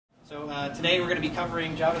Today we're going to be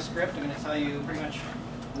covering JavaScript. I'm going to tell you pretty much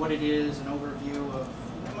what it is, an overview of,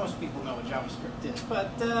 most people know what JavaScript is,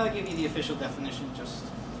 but I'll give you the official definition just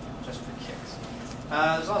for kicks.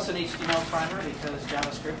 There's also an HTML primer because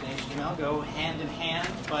JavaScript and HTML go hand in hand,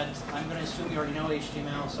 but I'm going to assume you already know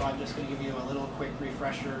HTML, so I'm just going to give you a little quick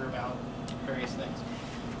refresher about various things.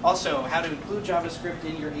 Also, how to include JavaScript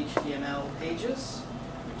in your HTML pages,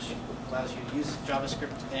 which allows you to use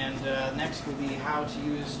JavaScript, and next will be how to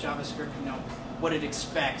use JavaScript, what it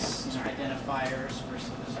expects, identifiers versus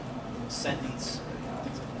sentence,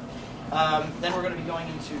 things like that. Then we're going to be going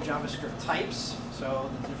into JavaScript types, so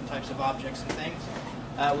the different types of objects and things.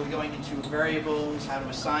 We'll be going into variables, how to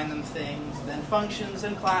assign them things, then functions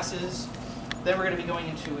and classes. Then we're going to be going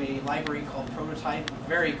into a library called Prototype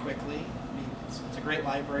very quickly. It's a great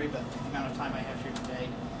library, but the amount of time I have here today,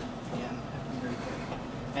 again, I have to be very quick.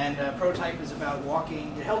 And Prototype is about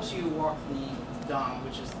walking, it helps you walk the DOM,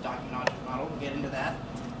 which is the document object model. We'll get into that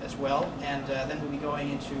as well. And then we'll be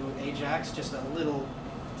going into Ajax, just a little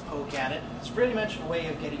poke at it. It's pretty much a way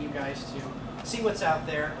of getting you guys to see what's out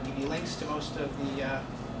there. I'll give you links to most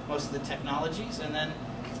of the technologies, and then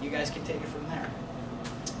you guys can take it from there.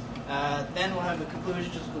 Then we'll have the conclusion,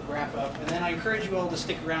 just a quick wrap up, and then I encourage you all to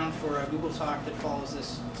stick around for a Google Talk that follows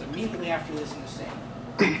this. It's immediately after this in the same.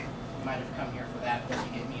 You might have come here for that, but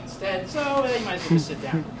you get me instead, so you might as well just sit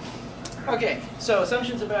down. Okay, so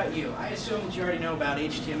assumptions about you. I assume that you already know about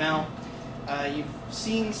HTML. You've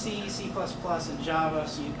seen C, C++, and Java,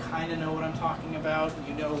 so you kind of know what I'm talking about.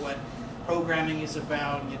 You know what programming is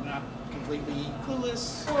about. You're not completely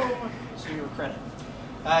clueless, so you're credit.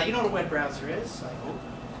 You know what a web browser is, I hope.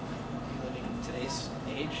 Living in today's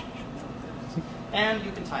age, you should know what that is. And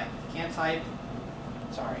you can type. If you can't type,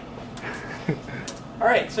 sorry. All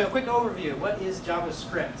right, so quick overview. What is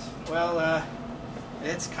JavaScript? Well,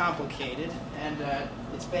 it's complicated, and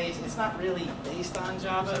it's not really based on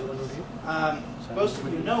Java. Most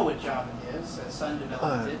of you know what Java is, as Sun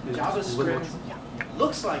developed it. JavaScript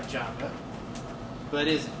looks like Java, but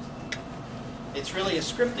isn't. It's really a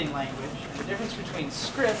scripting language, and the difference between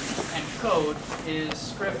script and code is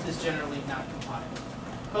script is generally not compiled.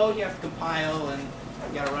 Code you have to compile, and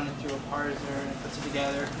you got to run it through a parser, and it puts it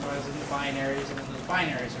together, compiles it into binaries, and then those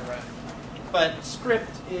binaries are run. But script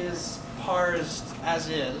is parsed as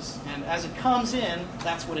is, and as it comes in,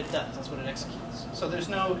 that's what it does. That's what it executes. So there's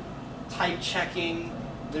no type checking,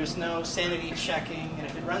 there's no sanity checking, and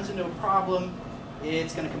if it runs into a problem,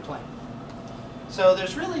 it's going to complain. So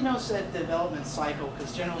there's really no set development cycle,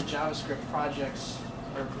 because generally JavaScript projects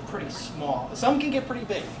are pretty small. Some can get pretty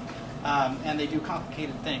big, and they do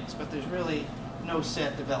complicated things, but there's really no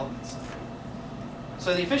set development cycle.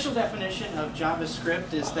 So the official definition of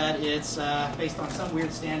JavaScript is that it's based on some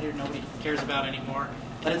weird standard nobody cares about anymore,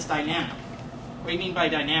 but it's dynamic. What do you mean by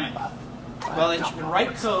dynamic? Well, you can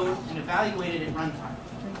write code and evaluate it at runtime.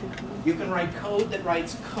 You can write code that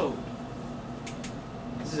writes code.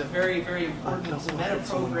 This is a very, very important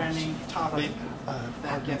meta-programming topic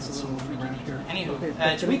that gets a little freaky.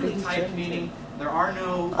 Anywho, it's weakly typed, meaning there are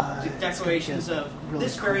no declarations of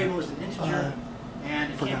this variable is an integer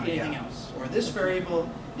and it can't be anything else. Or this variable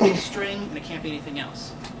is a string and it can't be anything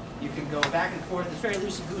else. You can go back and forth. It's very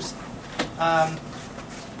loosey-goosey.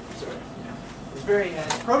 It's very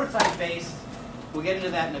prototype-based. We'll get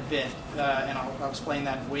into that in a bit, and I'll explain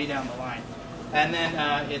that way down the line. And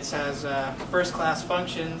then it says first-class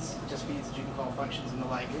functions. It just means that you can call functions and the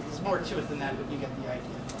like. There's more to it than that, but you get the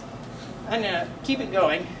idea. And keep it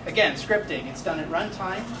going. Again, scripting. It's done at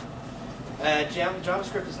runtime.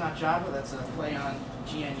 JavaScript is not Java. That's a play on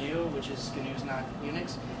GNU, which is GNU's not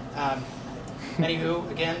Unix. Anywho,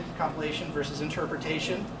 again, compilation versus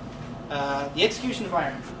interpretation. The execution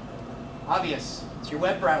environment. Obvious. It's your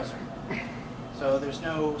web browser. So there's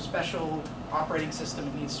no special operating system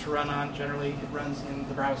it needs to run on. Generally, it runs in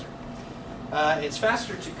the browser. It's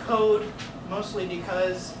faster to code, mostly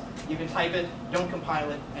because you can type it, don't compile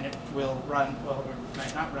it, and it will run, well, it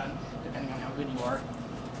might not run, depending on how good you are.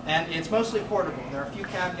 And it's mostly portable. There are a few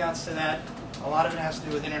caveats to that. A lot of it has to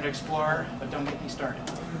do with Internet Explorer, but don't get me started.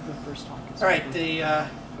 All right, the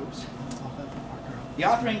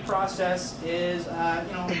authoring process is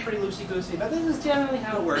pretty loosey-goosey, but this is generally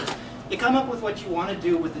how it works. You come up with what you want to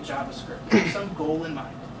do with the JavaScript. You have some goal in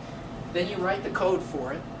mind. Then you write the code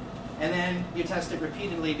for it, and then you test it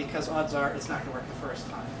repeatedly because odds are it's not going to work the first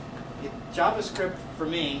time. JavaScript, for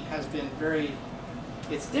me, has been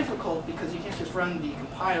it's difficult because you can't just run the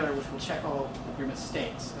compiler, which will check all of your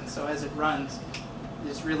mistakes. And so as it runs,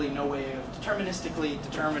 there's really no way of deterministically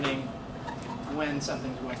determining when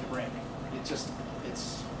something's going to break. It's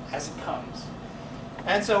as it comes.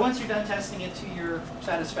 And so once you're done testing it to your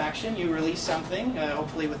satisfaction, you release something,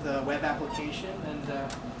 hopefully with a web application. And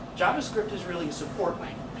JavaScript is really a support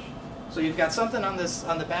language. So you've got something on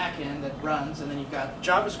the back end that runs, and then you've got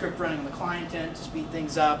JavaScript running on the client end to speed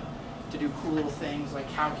things up, to do cool little things like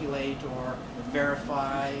calculate or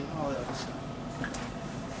verify, all that other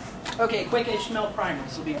stuff. Okay, quick HTML primer.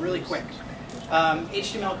 This will be really quick.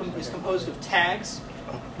 HTML is composed of tags.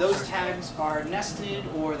 Those tags are nested,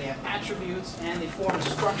 or they have attributes, and they form a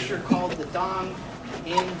structure called the DOM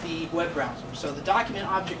in the web browser. So the document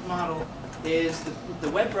object model is the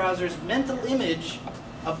web browser's mental image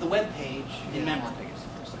of the web page in memory,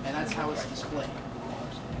 and that's how it's displayed.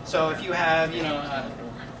 So if you have,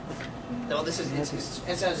 well, this is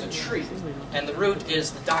it's as a tree, and the root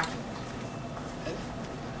is the document.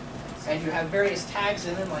 And you have various tags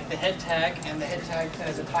in them, like the head tag, and the head tag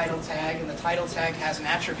has a title tag, and the title tag has an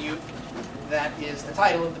attribute that is the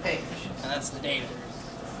title of the page, and that's the data.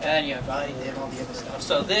 And you have body, they have all the other stuff.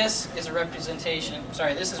 So this is a representation,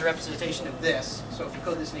 this is a representation of this. So if you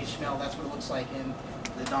code this in HTML, that's what it looks like in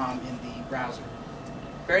the DOM in the browser.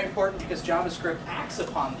 Very important because JavaScript acts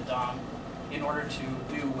upon the DOM in order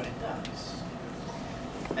to do what it does.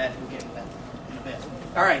 And we'll get into that in a bit.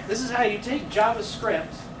 All right, this is how you take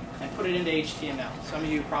JavaScript and put it into HTML. Some of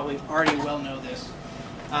you probably already well know this.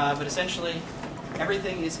 But essentially,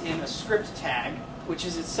 everything is in a script tag, which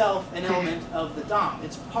is itself an element of the DOM.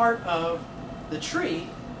 It's part of the tree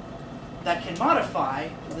that can modify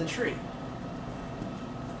the tree.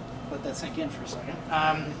 Let that sink in for a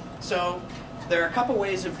second. So there are a couple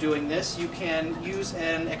ways of doing this. You can use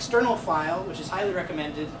an external file, which is highly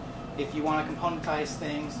recommended if you want to componentize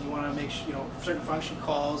things, you want to make certain function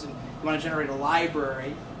calls, and you want to generate a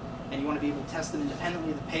library, and you want to be able to test them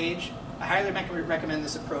independently of the page. I highly recommend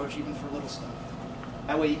this approach, even for little stuff.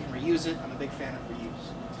 That way you can reuse it. I'm a big fan of reuse.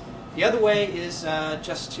 The other way is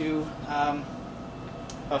just to,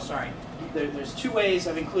 there's two ways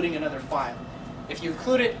of including another file. If you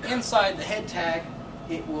include it inside the head tag,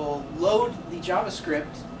 it will load the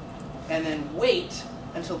JavaScript and then wait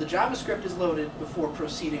until the JavaScript is loaded before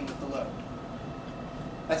proceeding with the load.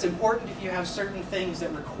 That's important if you have certain things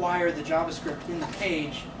that require the JavaScript in the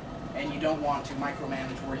page and you don't want to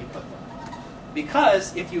micromanage where you put them.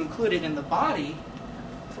 Because if you include it in the body,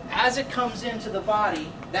 as it comes into the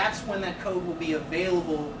body, that's when that code will be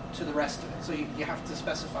available to the rest of it. So you have to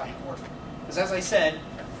specify an order. Because as I said,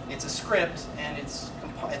 it's a script, and it's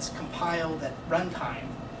compiled at runtime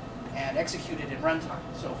and executed in runtime.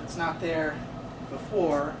 So if it's not there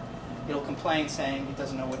before, it'll complain saying it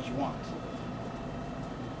doesn't know what you want.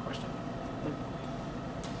 Question?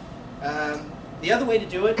 The other way to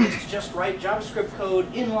do it is to just write JavaScript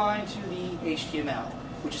code inline to the HTML,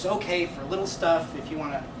 which is okay for little stuff if you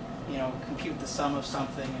want to, compute the sum of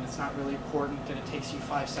something and it's not really important and it takes you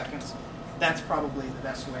 5 seconds. That's probably the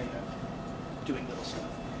best way of doing little stuff.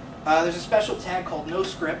 There's a special tag called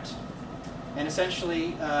NoScript, and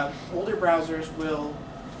essentially older browsers will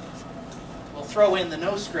throw in the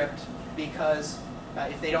NoScript because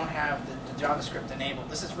if they don't have the JavaScript enabled.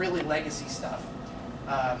 This is really legacy stuff.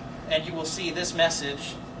 And you will see this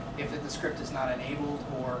message if the script is not enabled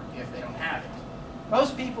or if they don't have it.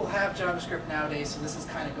 Most people have JavaScript nowadays, so this is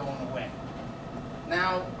kind of going away.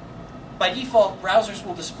 Now, by default, browsers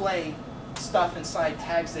will display stuff inside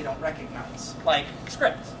tags they don't recognize, like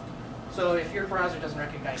script. So if your browser doesn't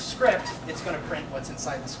recognize script, it's going to print what's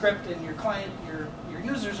inside the script, and your client, your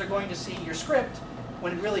users are going to see your script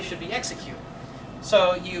when it really should be executed.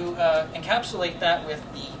 So you encapsulate that with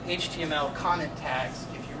the HTML comment tags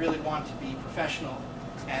if you really want to be professional,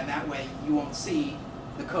 and that way you won't see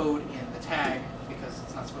the code in the tag because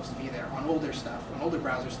it's not supposed to be there. On older stuff, on older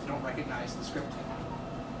browsers, they don't recognize the script tag.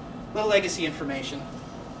 Little legacy information.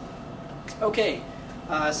 Okay,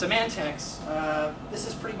 semantics. This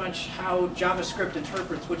is pretty much how JavaScript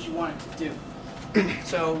interprets what you want it to do.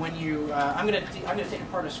 So when you, I'm going to take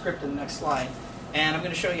apart a script in the next slide, and I'm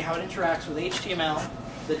going to show you how it interacts with HTML,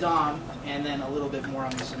 the DOM, and then a little bit more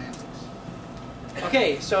on the semantics.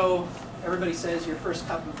 Okay, so everybody says your first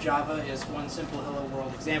cup of Java is one simple Hello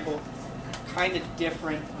World example. Kind of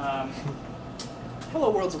different. Hello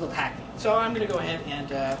World's a little hacky. So I'm going to go ahead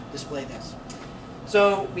and display this.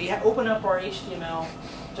 So we open up our HTML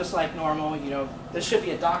just like normal. There should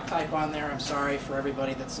be a doc type on there. I'm sorry for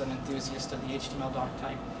everybody that's an enthusiast of the HTML doc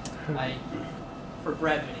type. For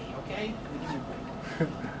brevity, okay?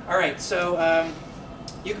 All right, so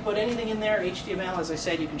you can put anything in there. HTML, as I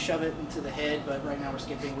said, you can shove it into the head, but right now we're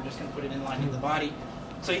skipping. We're just going to put it in line in the body.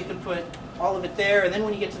 So you can put all of it there, and then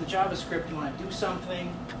when you get to the JavaScript, you want to do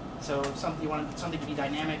something. So you want something to be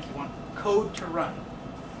dynamic. You want code to run.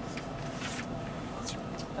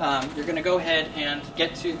 you're going to go ahead and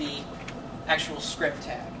get to the actual script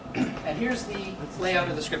tag. And here's the layout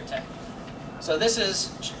of the script tag. So this is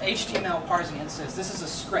HTML parsing. It says this is a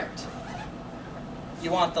script.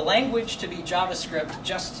 You want the language to be JavaScript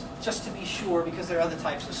just to be sure, because there are other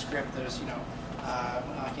types of script. There's,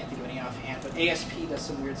 I can't think of any offhand, but ASP does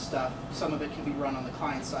some weird stuff. Some of it can be run on the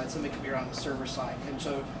client side, some of it can be run on the server side. And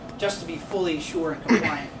so just to be fully sure and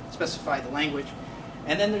compliant, specify the language.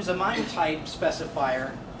 And then there's a MIME type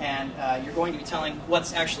specifier, and you're going to be telling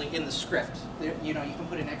what's actually in the script. You can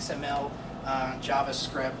put in XML,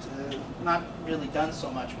 JavaScript, not really done so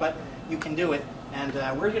much, but you can do it. And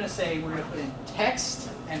we're going to say we're going to put in text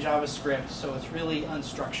and JavaScript, so it's really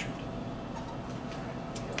unstructured.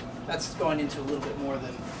 That's going into a little bit more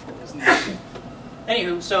than what was needed.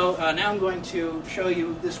 Anywho, so now I'm going to show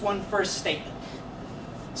you this one first statement.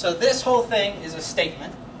 So this whole thing is a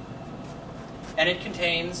statement, and it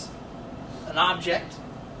contains an object,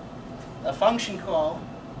 a function call,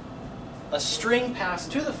 a string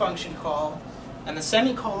passed to the function call, and the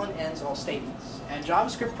semicolon ends all statements. And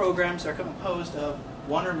JavaScript programs are composed of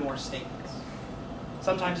one or more statements.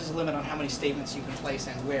 Sometimes there's a limit on how many statements you can place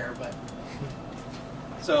and where, but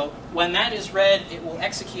so when that is read, it will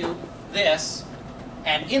execute this,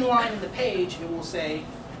 and inline in the page, it will say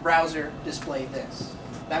browser display this.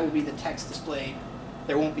 That will be the text displayed.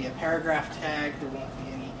 There won't be a paragraph tag. There won't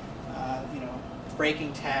be any,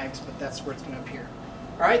 breaking tags, but that's where it's going to appear.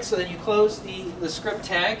 All right, so then you close the script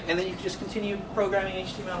tag, and then you can just continue programming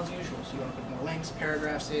HTML as usual. So you want to put more links,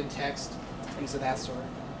 paragraphs in, text, things of that sort.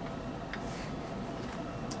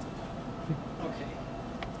 Okay.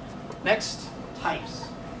 Next, types.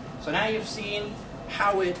 So now you've seen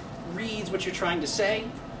how it reads what you're trying to say.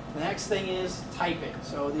 The next thing is typing.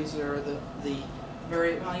 So these are the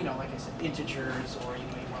very, well, like I said, integers, or you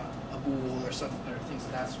want a bool or something, or things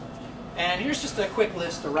of that sort. And here's just a quick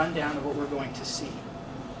list, a rundown of what we're going to see.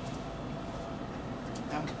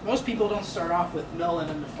 Now, most people don't start off with null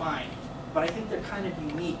and undefined, but I think they're kind of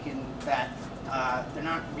unique in that they're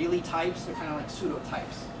not really types, they're kind of like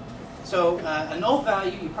pseudo-types. So a null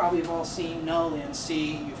value, you probably have all seen null in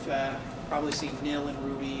C, you've probably seen nil in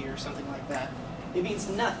Ruby or something like that. It means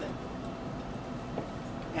nothing.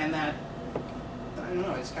 And that, I don't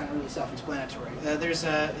know, it's kind of really self-explanatory.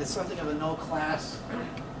 It's something of a null class.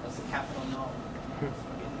 That's the capital null.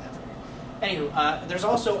 Anywho, there's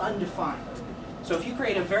also undefined. So if you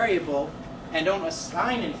create a variable and don't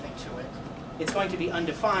assign anything to it, it's going to be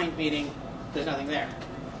undefined, meaning there's nothing there.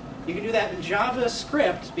 You can do that in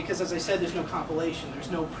JavaScript because, as I said, there's no compilation.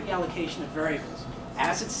 There's no pre-allocation of variables.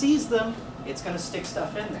 As it sees them, it's going to stick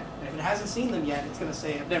stuff in there. And if it hasn't seen them yet, it's going to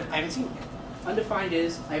say, I haven't seen them yet. Undefined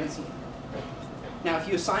is, I haven't seen it. Now, if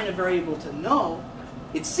you assign a variable to null,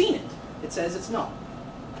 it's seen it. It says it's null.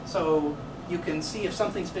 So you can see if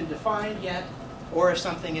something's been defined yet, or if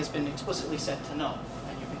something has been explicitly set to null.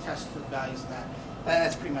 And you can test for the values of that.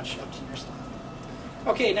 That's pretty much up to your stuff.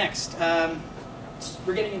 Okay, next.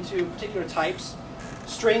 We're getting into particular types.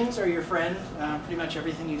 Strings are your friend. Pretty much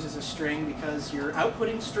everything uses a string because you're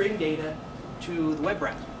outputting string data to the web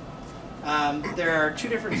browser. There are two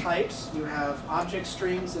different types. You have object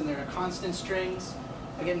strings and there are constant strings.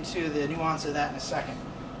 I'll get into the nuance of that in a second.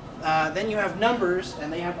 Then you have numbers,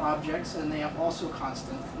 and they have objects, and they have also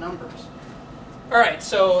constant numbers. All right,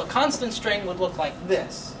 so a constant string would look like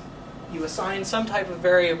this. You assign some type of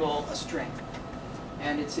variable a string.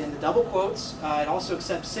 And it's in the double quotes. It also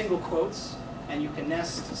accepts single quotes, and you can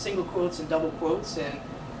nest single quotes and double quotes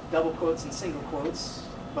and single quotes,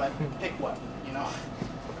 but pick one, you know.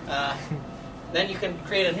 Then you can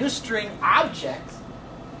create a new string object,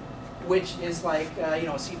 which is like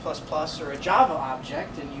a C++ or a Java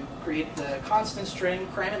object, and you create the constant string,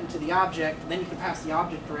 cram it into the object, and then you can pass the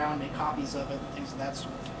object around, make copies of it, and things of that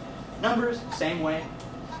sort. Numbers, same way.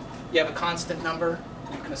 You have a constant number.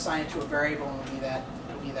 You can assign it to a variable, and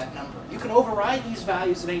it'll be that number. You can override these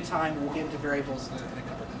values at any time, and we'll get into variables in a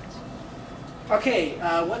couple of minutes. Okay,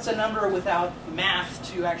 what's a number without math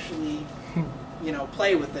to actually,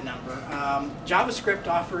 play with the number? JavaScript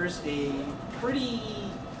offers a pretty,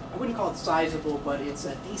 I wouldn't call it sizable, but it's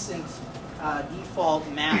a decent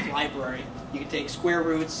default math library. You can take square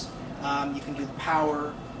roots, you can do the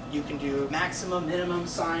power, you can do maximum, minimum,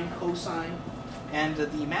 sine, cosine. And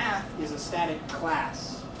the math is a static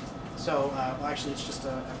class. So, actually, it's just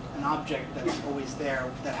an object that's always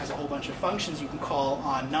there that has a whole bunch of functions you can call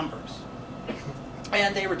on numbers.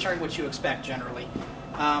 And they return what you expect, generally.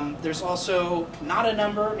 There's also not a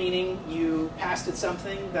number, meaning you passed it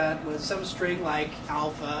something that was some string like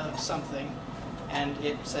alpha of something, and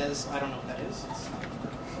it says, I don't know what that is.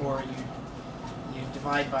 Or you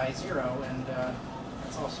divide by 0, and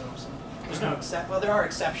That's also some. There's no well, there are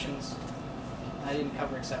exceptions. I didn't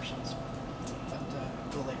cover exceptions, but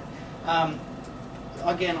a little later.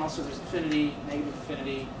 Again, also there's infinity, negative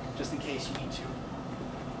infinity, just in case you need to.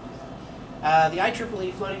 The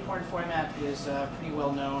IEEE floating point format is pretty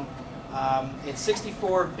well known. It's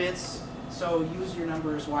 64 bits, so use your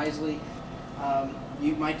numbers wisely.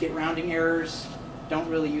 You might get rounding errors. Don't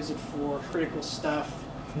really use it for critical stuff.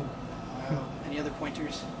 Any other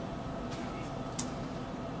pointers?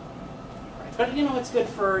 Right. But you know, it's good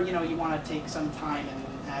for, you know, you want to take some time and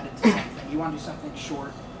add it to something. You want to do something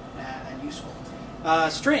short and useful.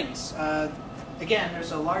 Strings. Again,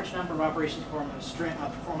 there's a large number of operations performed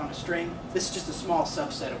on a string. This is just a small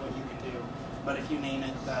subset of what you can do. But if you name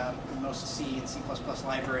it, in most C and C++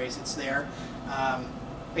 libraries, it's there.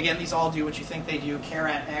 Again, these all do what you think they do. Char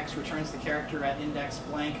at x returns the character at index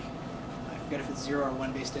blank. I forget if it's 0 or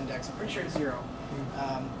 1-based index. I'm pretty sure it's 0.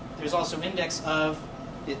 There's also index of.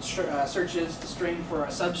 It searches the string for a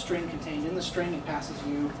substring contained in the string and passes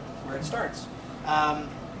you where it starts.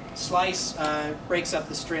 Slice breaks up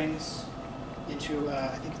the strings into,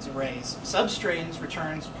 I think it's arrays. Substrings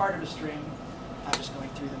returns part of a string. I'm just going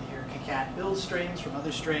through them here. Concat builds strings from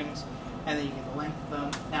other strings, and then you get the length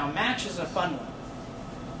of them. Now, match is a fun one.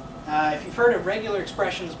 If you've heard of regular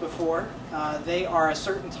expressions before, they are a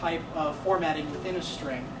certain type of formatting within a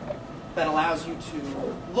string that allows you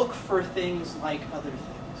to look for things like other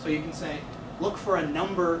things. So you can say, look for a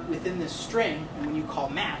number within this string, and when you call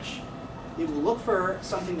match, it will look for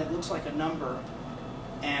something that looks like a number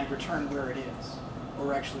and return where it is,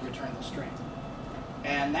 or actually return the string.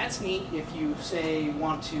 And that's neat if you, say,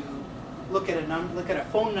 want to look at a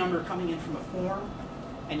phone number coming in from a form,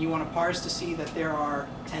 and you want to parse to see that there are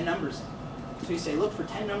 10 numbers in it. So you say, look for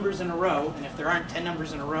 10 numbers in a row, and if there aren't 10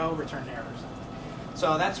 numbers in a row, return an error or something.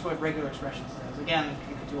 So that's what regular expressions does. Again,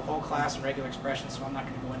 you could do a whole class on regular expressions, so I'm not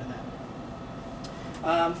going to go into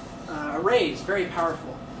that. Arrays, very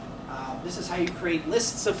powerful. This is how you create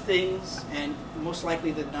lists of things, and most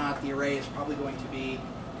likely than not, the array is probably going to be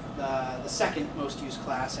the second most used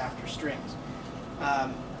class after strings.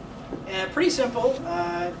 Pretty simple.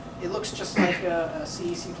 It looks just like a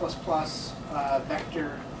C, C++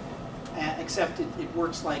 vector, except it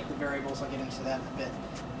works like the variables. I'll get into that in a bit.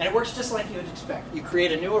 And it works just like you would expect. You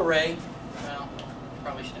create a new array. Well,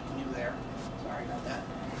 probably should have new there. Sorry about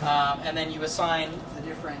that. And then you assign the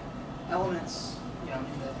different elements, you know,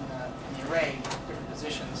 in the array, different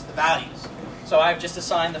positions, the values. So I've just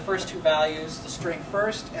assigned the first two values, the string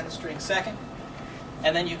first and the string second.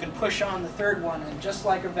 And then you can push on the third one, and just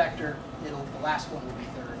like a vector, the last one will be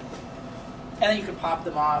third. And then you can pop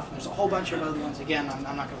them off. And there's a whole bunch of other ones. Again,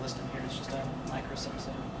 I'm not going to list them here. It's just a micro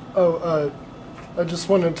subset. Oh, I just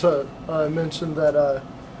wanted to mention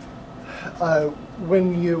that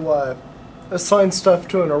when you assign stuff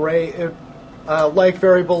to an array, it, like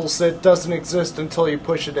variables, it doesn't exist until you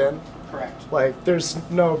push it in. Correct. Like, there's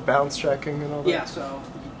no bounds checking and all that. Yeah, so,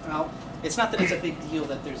 well, it's not that it's a big deal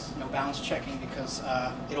that there's no bounds checking, because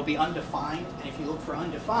it'll be undefined, and if you look for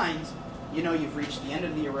undefined, you know you've reached the end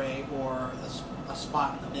of the array or a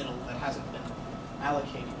spot in the middle that hasn't been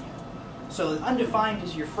allocated yet. So undefined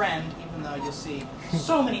is your friend, even though you'll see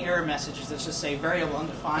so many error messages that just say variable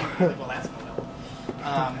undefined. You're like, well, that's no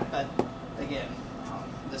help. But again,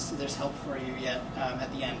 there's help for you yet at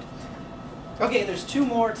the end. Okay, there's two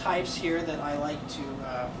more types here that I like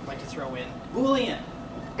to throw in. Boolean.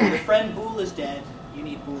 Your friend bool is dead. You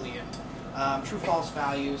need Boolean. True-false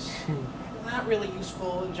values. Not really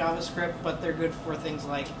useful in JavaScript, but they're good for things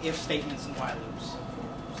like if statements and while loops.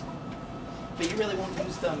 But you really won't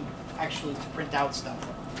use them actually to print out stuff.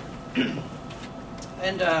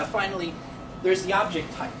 And finally, there's the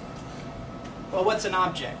object type. Well, what's an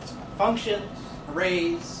object? Functions,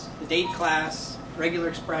 arrays, the date class, regular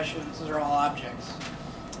expressions, those are all objects.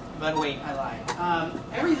 But wait, I lied.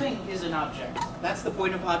 Everything is an object. That's the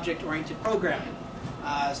point of object-oriented programming.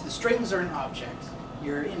 So the strings are an object.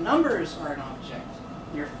 Your numbers are an object.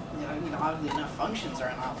 Your, oddly enough, functions are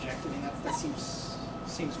an object. I mean, that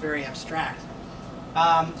seems very abstract.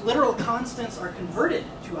 Literal constants are converted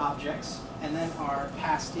to objects and then are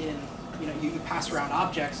passed in. You pass around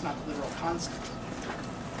objects, not the literal constants.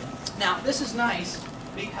 Now, this is nice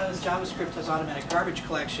because JavaScript has automatic garbage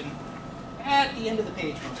collection at the end of the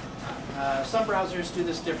page most of the time. Some browsers do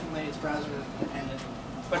this differently. It's browser dependent.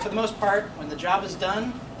 But for the most part, when the job is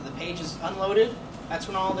done, the page is unloaded, that's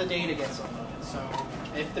when all the data gets unloaded. So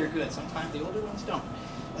if they're good, sometimes the older ones don't.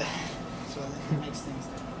 So it makes things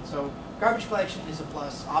different. So garbage collection is a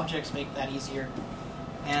plus. Objects make that easier.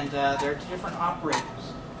 And there are different operators.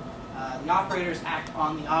 The operators act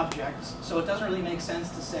on the objects. So it doesn't really make sense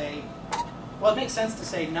to say well, it makes sense to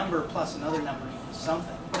say number plus another number equals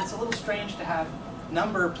something, but it's a little strange to have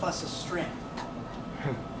number plus a string.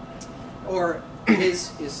 Or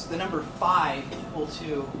is the number 5 equal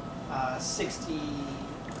to 60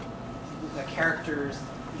 characters,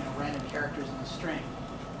 random characters in the string?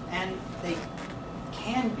 And they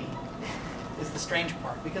can be, is the strange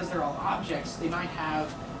part, because they're all objects. They might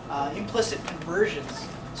have implicit conversions.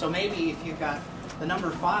 So maybe if you've got the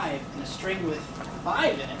number 5 in a string with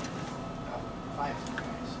 5 in it, 5 is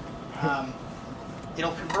nice,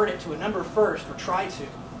 it'll convert it to a number first, or try to.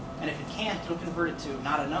 And if it can't, it'll convert it to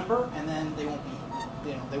not a number, and then they won't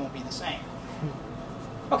be, they won't be the same.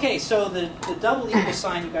 Okay, so the double equal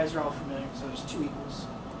sign, you guys are all familiar. So there's 2 equals.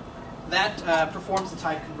 That performs the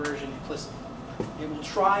type conversion implicitly. It will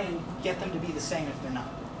try and get them to be the same if they're not.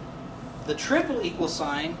 The triple equal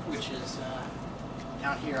sign, which is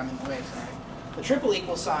down here, I'm in the way, sorry. The triple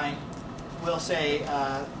equal sign will say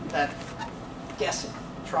that guess it.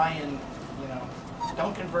 Try and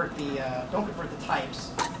don't convert the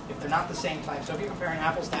types if they're not the same type. So if you're comparing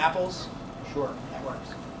apples to apples, sure, that works.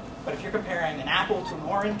 But if you're comparing an apple to an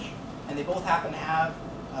orange, and they both happen to have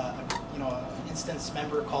an instance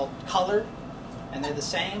member called color, and they're the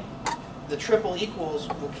same, the triple equals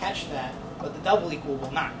will catch that, but the double equal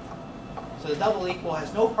will not. So the double equal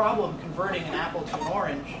has no problem converting an apple to an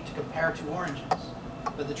orange to compare 2 oranges.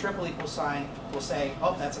 But the triple equal sign will say,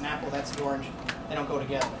 oh, that's an apple, that's the orange. They don't go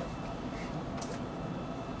together.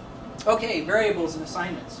 Okay, variables and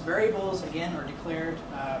assignments. Variables, again, are declared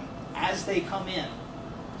as they come in,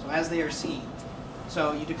 so as they are seen.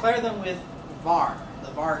 So you declare them with var, the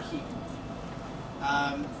var key.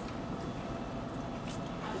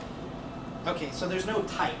 Okay, so there's no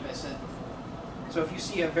type, I said before. So if you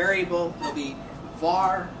see a variable, it'll be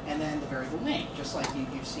var and then the variable name, just like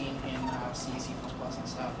you've seen in C, C++ and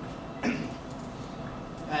stuff.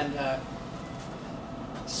 And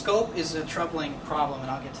scope is a troubling problem, and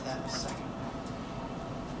I'll get to that in a second.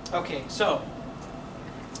 Okay, so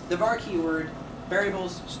the var keyword,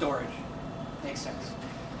 variables, storage. Makes sense.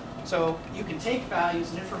 So you can take values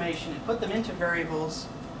and information and put them into variables.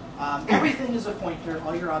 Everything is a pointer.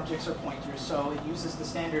 All your objects are pointers. So it uses the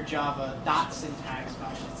standard Java dot syntax. Well,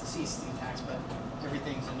 actually, it's the C syntax, but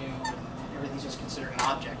everything's a new, and everything's just considered an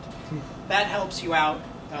object. That helps you out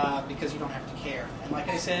because you don't have to care. And like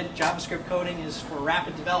I said, JavaScript coding is for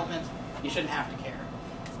rapid development. You shouldn't have to care.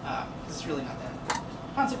 It's really not that important.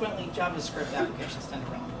 Consequently, JavaScript applications tend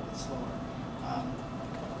to run a little bit slower.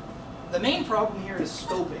 The main problem here is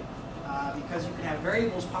scoping, because you can have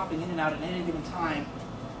variables popping in and out at any given time,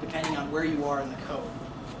 depending on where you are in the code.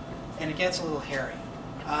 And it gets a little hairy.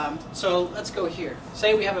 So let's go here.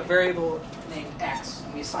 Say we have a variable named x,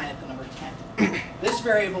 and we assign it the number 10. This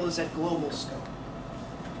variable is at global scope.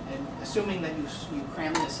 And assuming that you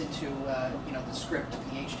cram this into the script,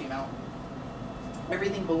 the HTML,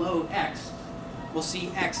 everything below x will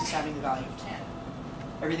see x as having the value of 10.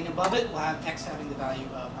 Everything above it will have x having the value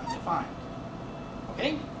of undefined.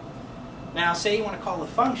 Okay? Now say you want to call a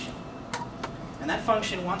function, and that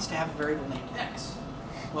function wants to have a variable named x.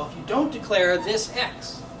 Well, if you don't declare this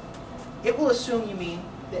x, it will assume you mean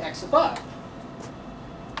the x above.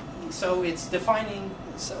 So it's defining,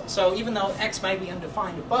 so even though x might be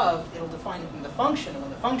undefined above, it'll define it in the function, and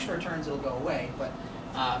when the function returns, it'll go away. But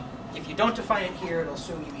if you don't define it here, it'll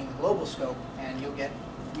assume you mean the global scope, and you'll get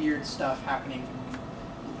weird stuff happening.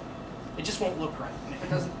 It just won't look right. And if it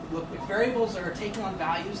doesn't look, if variables are taking on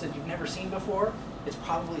values that you've never seen before, it's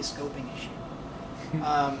probably a scoping issue.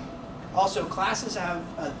 Also, classes have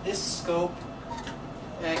this scope,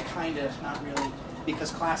 kind of, not really,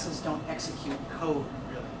 because classes don't execute code,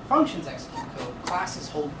 really. Functions execute code. Classes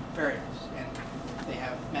hold variables, and they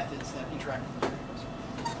have methods that interact with variables.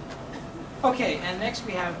 Okay, and next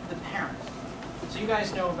we have the parent. So you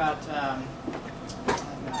guys know about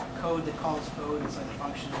code that calls code inside the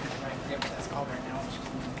function. I forget what that's called right now.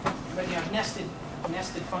 But you have nested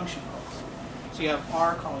function calls. So you have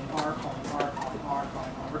R calling R, calling R, calling R,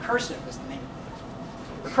 calling R. Recursive is the name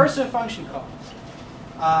of it. Recursive function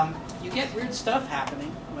calls. You get weird stuff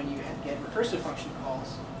happening when you get recursive function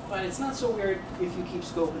calls, but it's not so weird if you keep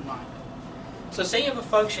scope in mind. So say you have a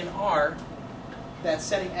function R that's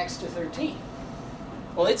setting x to 13.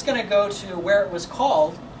 Well, it's going to go to where it was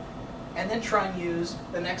called and then try and use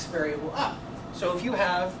the next variable up. So if you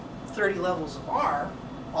have 30 levels of R,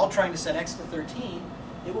 all trying to set x to 13,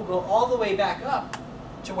 it will go all the way back up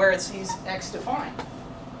to where it sees x defined.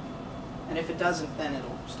 And if it doesn't, then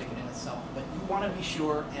it'll stick it in itself. But you want to be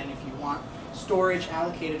sure, and if you want storage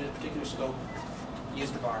allocated at a particular scope,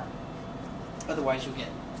 use the var. Otherwise, you'll get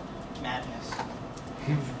madness.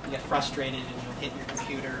 You get frustrated and you'll hit your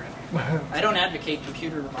computer. And I don't advocate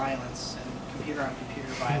computer violence and computer-on-computer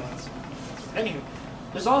violence. Anyway,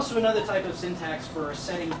 there's also another type of syntax for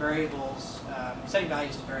setting variables, setting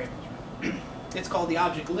values to variables. It's called the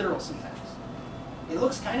object literal syntax. It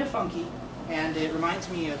looks kind of funky, and it reminds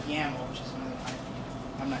me of YAML, which is another type.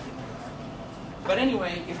 I'm not getting into that. But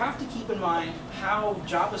anyway, you have to keep in mind how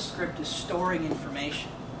JavaScript is storing information.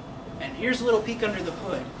 And here's a little peek under the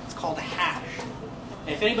hood. It's called a hash.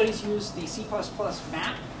 And if anybody's used the C++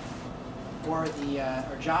 map, or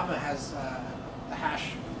Java has a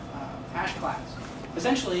hash class,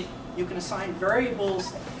 essentially you can assign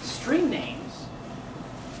variables string names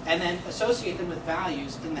and then associate them with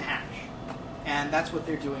values in the hash. And that's what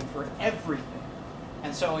they're doing for everything.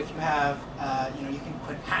 And so if you have, you can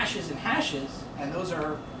put hashes in hashes, and those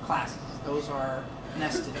are classes. Those are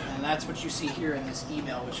nested. And that's what you see here in this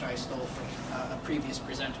email, which I stole from a previous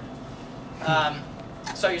presenter.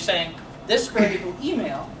 So you're saying this variable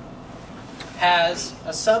email has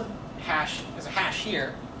a sub-hash, as a hash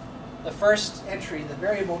here. The first entry, the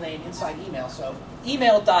variable name inside email. So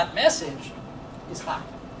email.message is hot.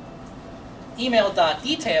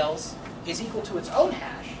 Email.details is equal to its own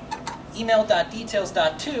hash.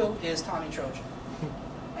 Email.details.2 is Tommy Trojan.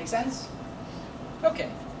 Make sense? Okay.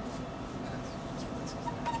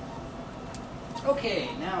 Okay,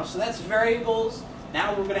 now, so that's variables.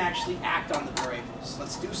 Now we're going to actually act on the variables.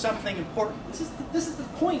 Let's do something important. This is the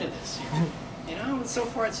point of this here. You know, so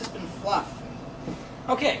far it's just been fluff.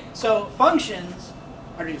 Okay, so functions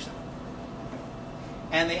are to do something.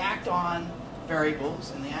 And they act on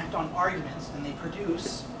variables, and they act on arguments, and they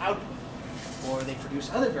produce output. Or they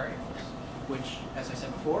produce other variables, which, as I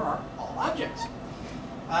said before, are all objects.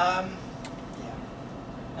 Yeah.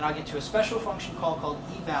 And I'll get to a special function call called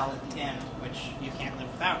eval at the end, which you can't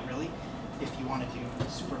live without, really, if you want to do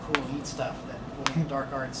super cool, neat stuff that Women of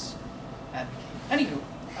Dark Arts advocate. Anywho,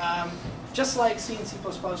 just like C and C++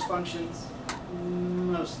 functions,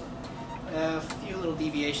 mostly. A few little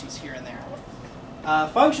deviations here and there.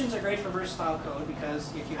 Functions are great for versatile code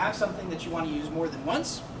because if you have something that you want to use more than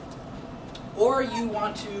once, or you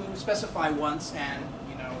want to specify once and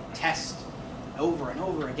test over and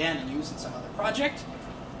over again and use in some other project,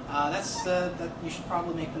 that you should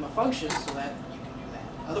probably make them a function so that you can do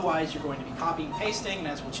that. Otherwise, you're going to be copying and pasting, and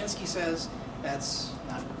as Wilczynski says, that's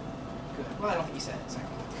not good. Well, I don't think he said it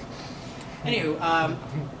exactly. Anywho,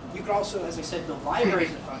 you could also, as I said, build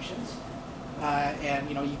libraries of functions, and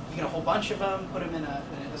you get a whole bunch of them, put them in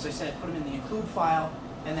as I said, put them in the include file,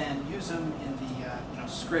 and then use them in the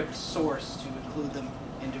script source to include them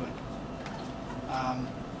into it.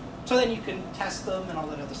 So then you can test them and all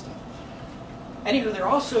that other stuff. Anywho, they're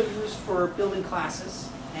also used for building classes,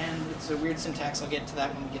 and it's a weird syntax. I'll get to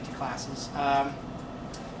that when we get to classes.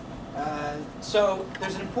 So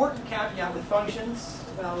there's an important caveat with functions.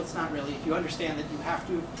 Well, it's not really. If you understand that you have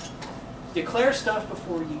to declare stuff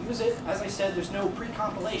before you use it, as I said, there's no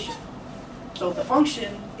pre-compilation. So if the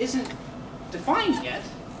function isn't defined yet,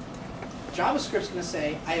 JavaScript's going to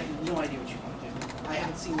say, I have no idea what you want to do. I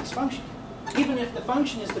haven't seen this function. Even if the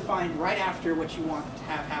function is defined right after what you want to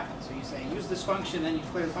have happen. So you say, use this function, then you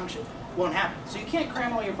declare the function, it won't happen. So you can't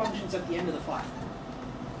cram all your functions at the end of the file.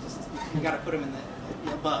 You got to put them in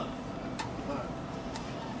the above.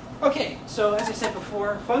 Okay, so as I said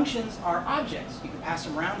before, functions are objects. You can pass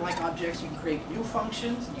them around like objects. You can create new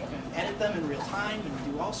functions, and you can edit them in real time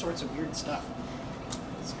and do all sorts of weird stuff.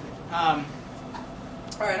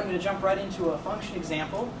 All right, I'm going to jump right into a function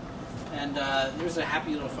example. And there's a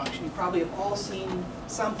happy little function. You probably have all seen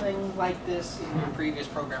something like this in your previous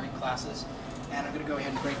programming classes. And I'm going to go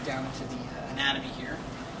ahead and break down into the anatomy here.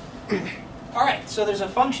 All right, so there's a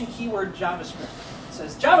function keyword JavaScript. It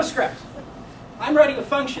says, JavaScript, I'm writing a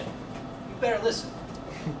function. You better listen.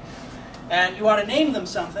 And you want to name them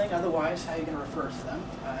something. Otherwise, how are you going to refer to them?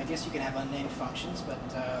 I guess you can have unnamed functions. But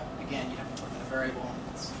again, you have to put in a variable.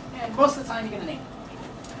 And most of the time, you're going to name them.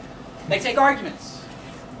 They take arguments.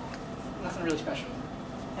 Nothing really special.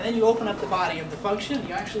 And then you open up the body of the function, and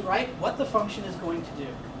you actually write what the function is going to do.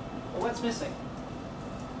 Well, what's missing?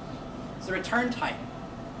 It's the return type.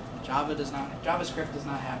 JavaScript does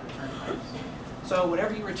not have return types. So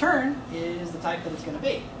whatever you return is the type that it's going to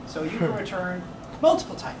be. So you can return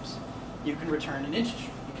multiple types. You can return an integer.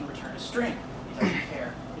 You can return a string. It doesn't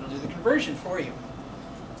care. It'll do the conversion for you.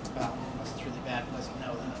 Well, unless it's really bad, it doesn't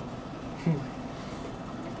know that.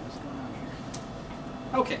 What's going on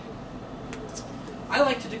here? Okay. I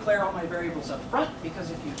like to declare all my variables up front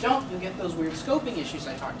because if you don't, you'll get those weird scoping issues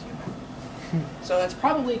I talked to you about. So that's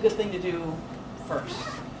probably a good thing to do first.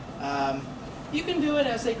 You can do it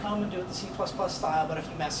as they come and do it the C++ style, but if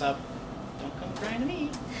you mess up, Don't come crying to me.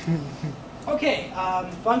 Okay,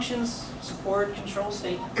 functions support control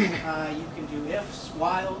statements. You can do ifs,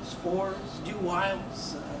 whiles, fors, do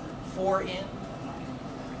whiles, for in.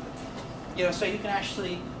 You know, so you can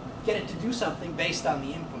actually get it to do something based on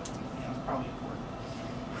the input. You know, it's probably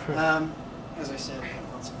important. As I said,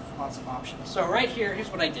 lots of options. So right here, here's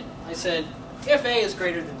what I did. I said, if A is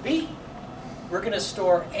greater than B, we're going to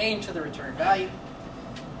store A into the return value.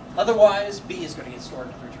 Otherwise, B is going to get stored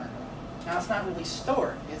into the return value. Now, it's not really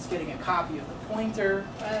stored. It's getting a copy of the pointer,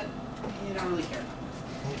 but you don't really care.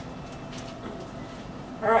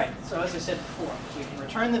 All right, so as I said before, we can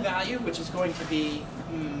return the value, which is going to be,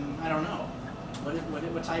 I don't know.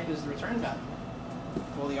 What type is the return value?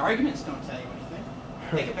 Well, the arguments don't tell you anything.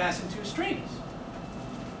 They can pass in two strings.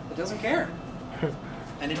 It doesn't care.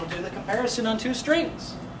 And it'll do the comparison on two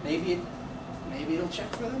strings. Maybe it'll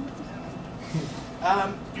check for them.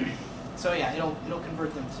 So yeah, it'll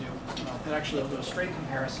convert them to, it actually will do a string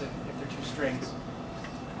comparison if they're two strings.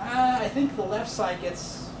 I think the left side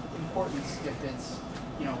gets importance if it's,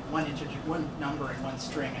 one integer, one number and one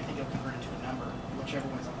string. I think it'll convert it to a number, whichever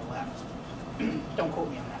one's on the left. Don't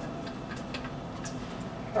quote me on that.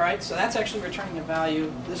 All right, so that's actually returning a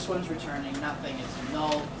value. This one's returning nothing. It's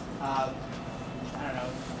null. I don't know.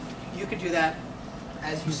 You could do that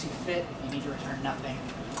as you see fit if you need to return nothing.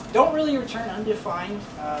 Don't really return undefined.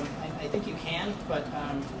 I think you can, but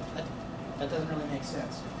that doesn't really make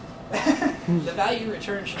sense. The value you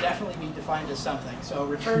return should definitely be defined as something. So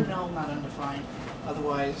return null, not undefined.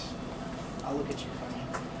 Otherwise, I'll look at you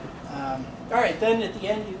funny. All right, then at the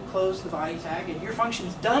end you close the body tag, and your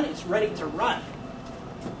function's done. It's ready to run.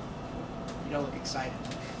 You don't look excited.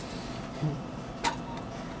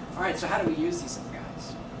 All right, so how do we use these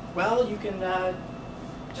guys? Well, you can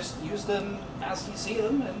just use them as you see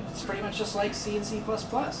them, and it's pretty much just like C and C++. You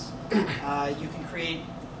can create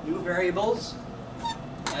new variables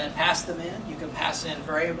and pass them in. You can pass in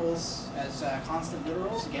variables as constant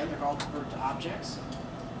literals. Again, they're all converted to objects,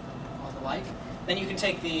 all the like. Then you can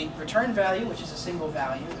take the return value, which is a single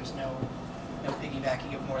value. There's no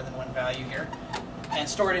piggybacking of more than one value here, and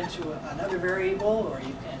store it into another variable, or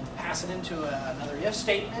you can pass it into another if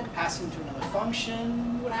statement, pass it into another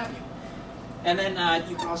function, what have you. And then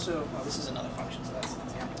you can also, well, this is another function, so that's an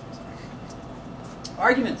example.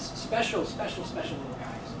 Arguments, special little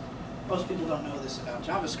guys. Most people don't know this about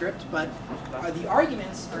JavaScript, but the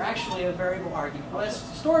arguments are actually a variable argument. Well, it's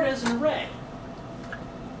stored as an array,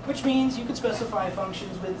 which means you can specify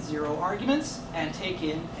functions with 0 arguments and take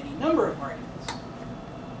in any number of arguments.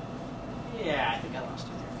 Yeah, I think I lost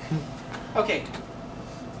you there. Okay,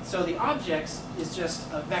 so the objects is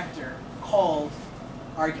just a vector called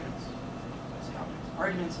arguments.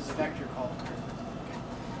 Arguments is a vector called arguments. Okay.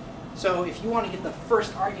 So if you want to get the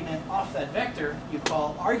first argument off that vector, you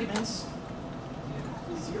call arguments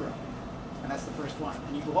 0. And that's the first one.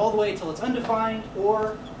 And you go all the way until it's undefined,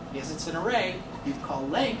 or, because it's an array, you call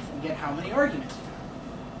length and get how many arguments you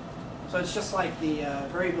have. So it's just like the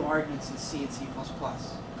variable arguments in C and C++. I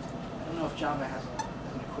don't know if Java has an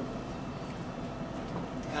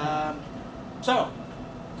equivalent.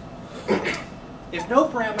 If no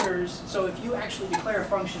parameters, so if you actually declare a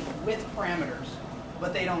function with parameters,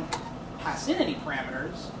 but they don't pass in any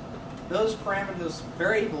parameters, those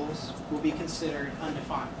variables will be considered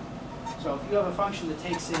undefined. So if you have a function that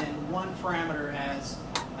takes in one parameter as,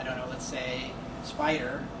 I don't know, let's say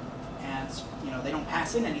spider, and they don't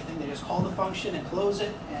pass in anything, they just call the function and close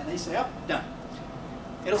it, and they say, oh, done.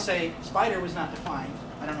 It'll say spider was not defined.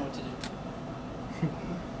 I don't know what to do.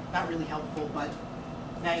 Not really helpful, but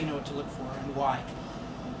now you know what to look for and why.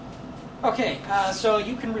 Okay, so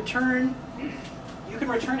you can return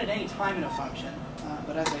at any time in a function,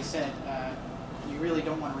 but as I said, you really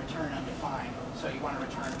don't want to return undefined, so you want to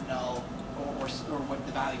return null or what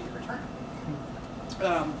the value you return.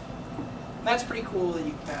 That's pretty cool that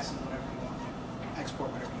you can pass in whatever you want,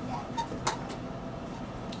 export whatever you want.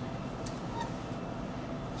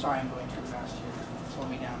 Sorry, I'm going too fast here. Slow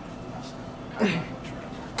me down.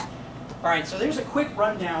 All right, so there's a quick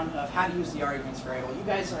rundown of how to use the arguments variable. You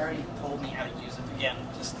guys already told me how to use it. Again,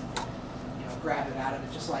 just grab it out of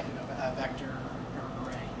it, just like a vector or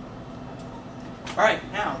array. All right,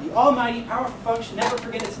 now the almighty powerful function. Never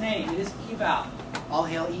forget its name. It is eval. All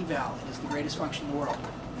hail eval. It is the greatest function in the world.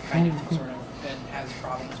 Kind of, sort of, it has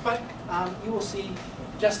problems, but you will see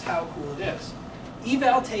just how cool it is.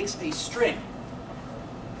 Eval takes a string.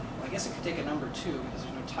 Well, I guess it could take a number too, because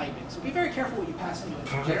there's no typing. So be very careful what you pass into it.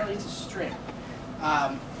 Generally, it's a string.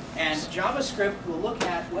 And JavaScript will look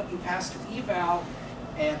at what you pass to eval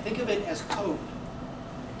and think of it as code.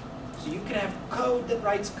 So you can have code that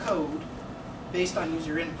writes code based on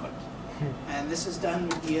user input. And this is done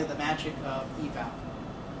via the magic of eval.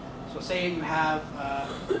 So say you have,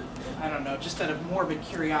 I don't know, just out of morbid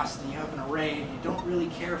curiosity, you have an array and you don't really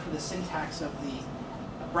care for the syntax of the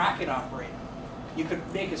bracket operator. You could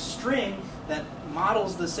make a string that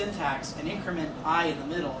models the syntax and increment I in the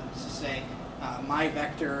middle, and just say my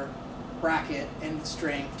vector bracket end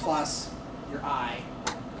string plus your I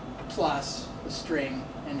plus the string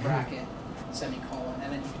end bracket semicolon,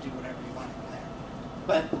 and then you can do whatever you want from there.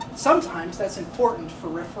 But sometimes that's important for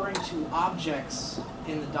referring to objects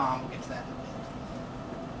in the DOM. We'll get to that in a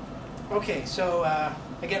bit. Okay, so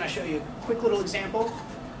again, I show you a quick little example.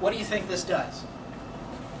 What do you think this does?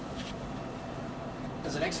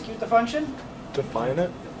 Does it execute the function? Define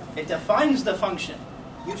it? It defines the function.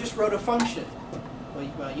 You just wrote a function.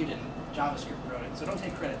 Well, you didn't. JavaScript wrote it, so don't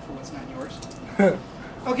take credit for what's not yours.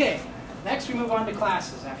 Okay, next we move on to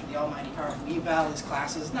classes. After the almighty powerful eval is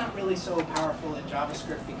classes. Not really so powerful in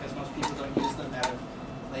JavaScript because most people don't use them out of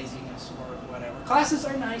laziness or whatever. Classes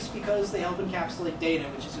are nice because they help encapsulate data,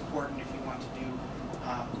 which is important if you want to do,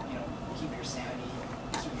 keep your sanity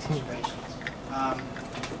in certain situations.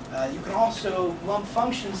 You can also lump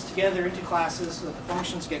functions together into classes so that the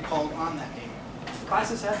functions get called on that data.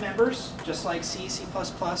 Classes have members, just like C, C++,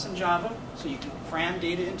 and Java, so you can cram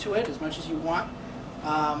data into it as much as you want.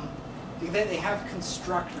 They have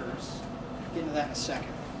constructors. I'll get into that in a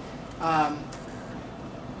second.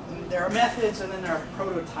 There are methods, and then there are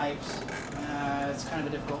prototypes. It's kind of a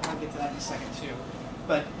difficult, I'll get to that in a second too.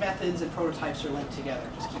 But methods and prototypes are linked together,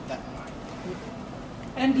 just keep that in mind.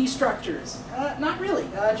 And destructors. Not really.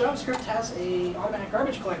 JavaScript has an automatic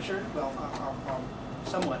garbage collection, well,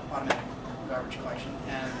 somewhat automatic garbage collection,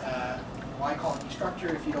 and why call it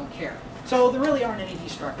destructor if you don't care? So there really aren't any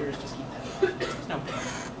destructors, just keep that in mind. There's no big.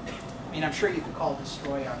 I mean, I'm sure you could call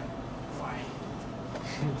destroy on it. Why?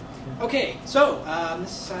 Okay, so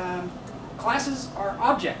classes are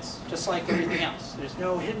objects, just like everything else. There's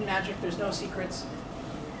no hidden magic, there's no secrets,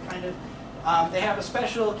 kind of. They have a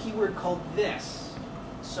special keyword called this.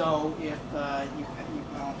 So if well,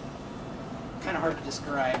 kind of hard to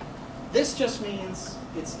describe. This just means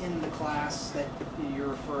it's in the class that you're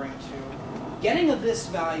referring to. Getting a this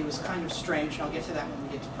value is kind of strange, and I'll get to that when we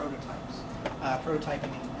get to prototypes,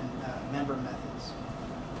 prototyping and member methods.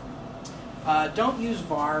 Don't use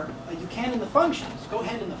var. You can in the functions. Go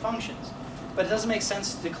ahead in the functions. But it doesn't make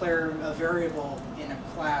sense to declare a variable in a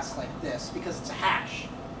class like this because it's a hash.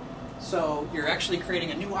 So you're actually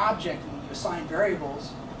creating a new object when you assign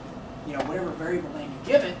variables, whatever variable name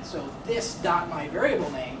you give it. So this dot my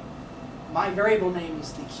variable name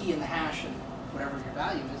is the key in the hash, and whatever your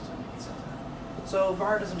value is, so you can set that. So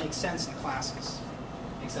var doesn't make sense in classes.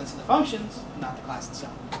 It makes sense in the functions, not the class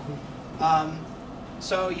itself.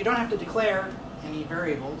 So you don't have to declare any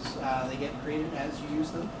variables. They get created as you use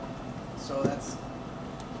them. So that's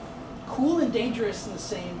cool and dangerous in the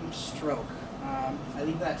same stroke. I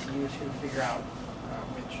leave that to you to figure out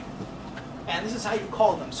which. And this is how you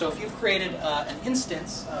call them. So if you've created an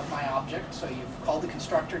instance of my object, so you've called the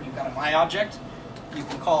constructor and you've got a my object, you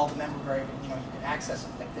can call the member variable, you can access it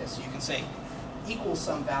like this. So you can say equals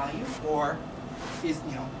some value, or is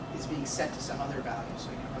being set to some other value. So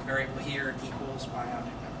you have a variable here equals my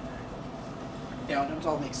object member. It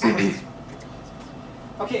all makes sense.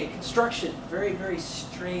 Okay, construction. Very, very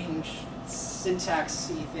strange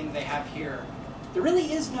syntaxy thing they have here. There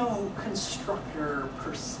really is no constructor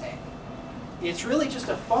per se. It's really just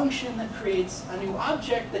a function that creates a new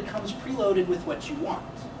object that comes preloaded with what you want.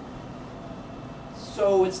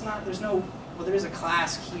 So it's not, there is a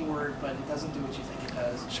class keyword, but it doesn't do what you think it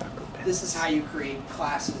does. This is how you create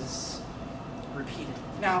classes repeatedly.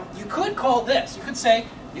 Now, you could call this. You could say,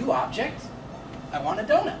 new object, I want a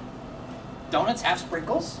donut. Donuts have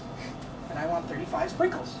sprinkles, and I want 35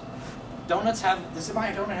 sprinkles. Does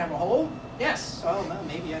my donut have a hole? Yes. Oh, no,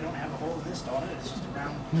 maybe I don't have a hole in this donut. It's just a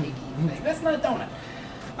round, cakey thing. That's not a donut.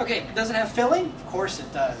 Okay, does it have filling? Of course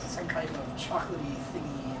it does. It's some kind of chocolatey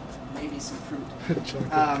thingy, maybe some fruit.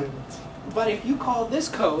 But if you call this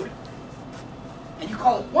code, and you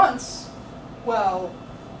call it once, well,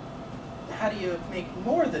 how do you make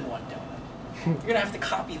more than one donut? You're going to have to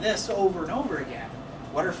copy this over and over again.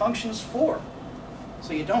 What are functions for?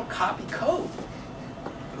 So you don't copy code.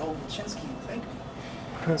 Good old Chinsky think.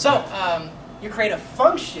 So you create a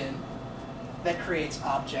function that creates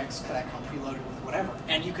objects that come preloaded with whatever.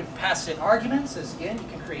 And you can pass in arguments, as again, you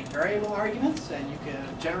can create variable arguments, and you can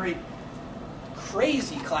generate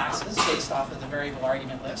crazy classes based off of the variable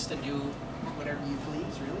argument list and do whatever you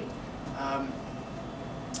please, really.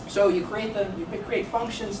 So you create them. You create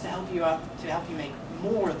functions to help you out, to help you make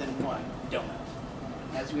more than one donut.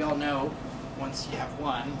 As we all know, once you have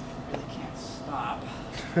one, really can't stop.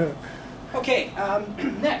 Okay,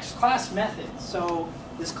 next, class methods. So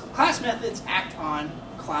this class methods act on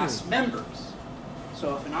class members.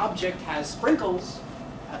 So if an object has sprinkles,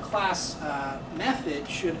 a class method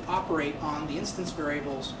should operate on the instance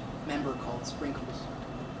variable's member called sprinkles.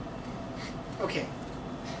 Okay.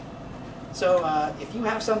 So if you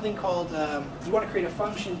have something called, you want to create a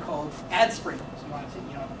function called add sprinkles. You want to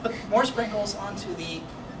put more sprinkles onto the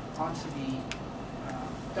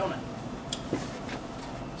donut.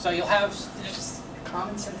 So you'll have just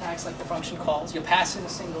common syntax like the function calls. You'll pass in a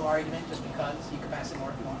single argument just because. You can pass in more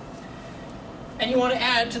if you want. And you want to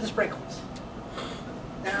add to the sprinkles.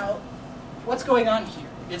 Now, what's going on here?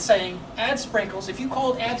 It's saying add sprinkles. If you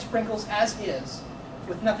called add sprinkles as is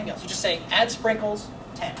with nothing else, you just say add sprinkles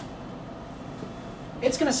 10.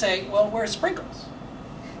 It's going to say, well, where's sprinkles?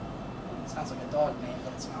 It sounds like a dog name,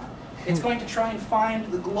 but it's not. It's going to try and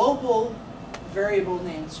find the global variable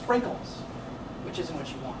named sprinkles, which isn't what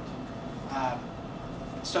you want.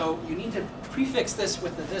 So you need to prefix this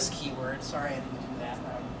with the this keyword. Sorry, I didn't do that.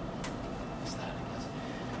 What's that, I guess.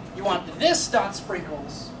 You want this dot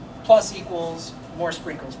sprinkles plus equals more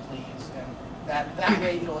sprinkles, please. And that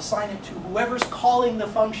way it'll assign it to whoever's calling the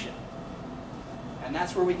function. And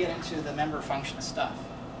that's where we get into the member function stuff.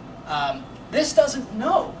 This doesn't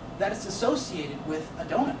know that it's associated with a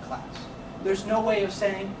donut class. There's no way of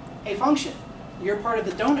saying, hey function, you're part of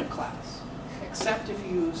the donut class, except if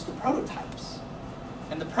you use the prototypes.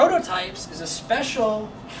 And the prototypes is a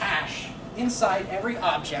special hash inside every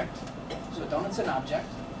object. So a donut's an object,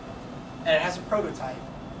 and it has a prototype.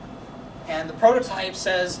 And the prototype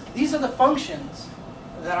says, these are the functions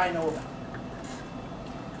that I know about.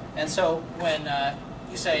 And so when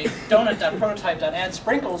you say donut.prototype.add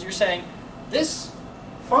sprinkles, you're saying this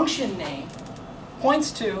function name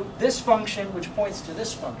points to this function, which points to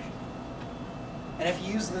this function. And if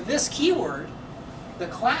you use the this keyword, the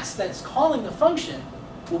class that's calling the function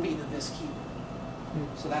will be the this keyword.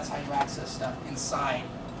 So that's how you access stuff inside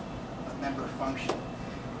a member function.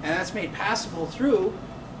 And that's made passable through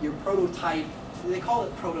your prototype. They call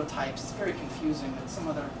it prototypes. It's very confusing, but some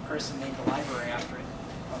other person named the library after it.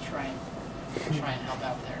 I'll try and help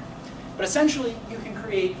out there. But essentially, you can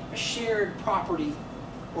create a shared property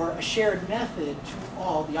or a shared method to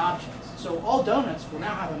all the objects. So all donuts will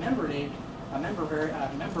now have a member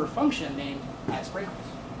function named add sprinkles.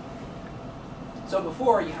 So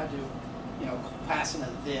before you had to, pass into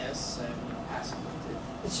this and pass into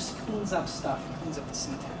it just cleans up stuff and cleans up the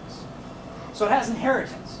syntax. So it has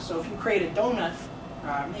inheritance. So if you create a donut,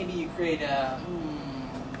 maybe you create a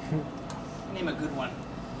name a good one.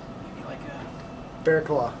 Like a bear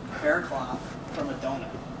claw. Bear claw from a donut.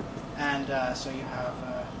 And so you have,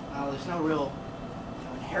 there's no real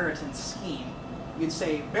inheritance scheme. You'd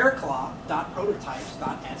say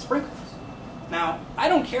bearclaw.prototypes.add sprinkles. Now, I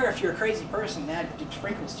don't care if you're a crazy person and add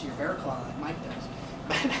sprinkles to your bear claw like Mike does.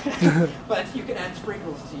 But you can add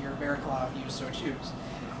sprinkles to your bear claw if you so choose.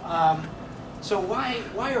 So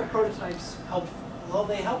why are prototypes helpful? Well,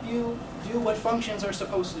 they help you do what functions are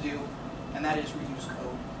supposed to do, and that is reuse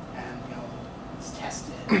code. And it's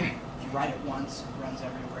tested. If you write it once, it runs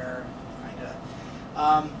everywhere.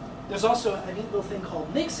 There's also a neat little thing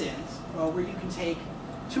called mix-ins, where you can take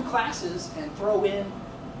two classes and throw in,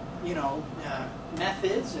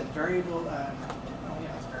 methods and variables, but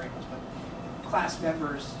class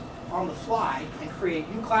members on the fly and create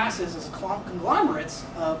new classes as conglomerates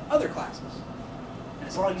of other classes. And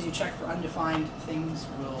as long as you check for undefined, things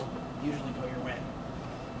will usually go your way.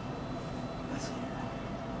 Let's see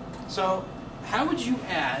here. So how would you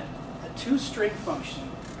add a toString function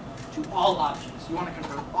to all objects? You want to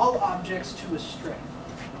convert all objects to a string.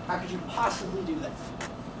 How could you possibly do that?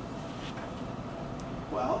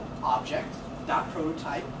 Well,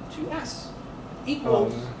 object.prototype to s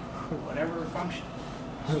equals whatever function.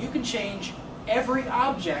 So you can change every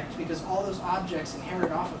object, because all those objects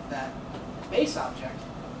inherit off of that base object.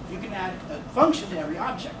 You can add a function to every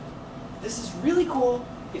object. This is really cool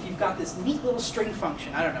if you've got this neat little string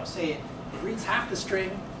function. I don't know, say it reads half the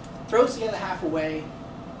string, throws the other half away,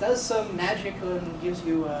 does some magic and gives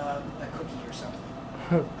you a cookie or something.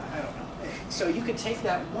 I don't know. So you could take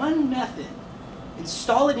that one method,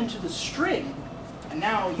 install it into the string, and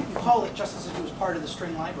now you can call it just as if it was part of the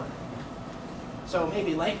string library. So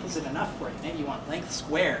maybe length isn't enough for you. Maybe you want length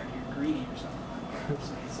squared. You're greedy or something.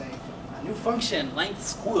 So you say a new function, length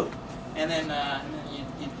squared, and then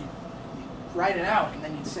you write it out, and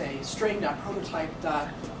then you'd say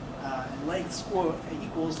string.prototype.length squared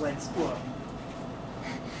equals length squared.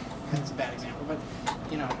 That's a bad example, but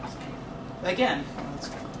again, let's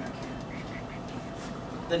go back here.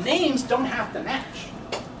 The names don't have to match.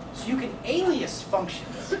 So you can alias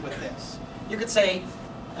functions with this. You could say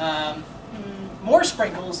more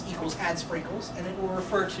sprinkles equals add sprinkles, and it will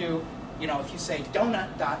refer to, if you say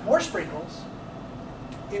donut dot more sprinkles,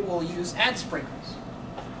 it will use add sprinkles.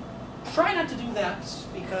 Try not to do that,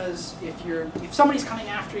 because if somebody's coming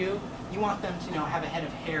after you, you want them to have a head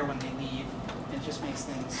of hair when they leave. It just makes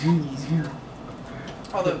things easier.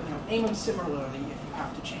 Although, name them similarly if you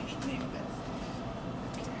have to change the name of it.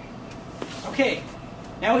 Okay,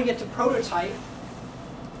 now we get to prototype.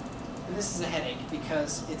 And this is a headache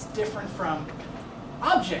because it's different from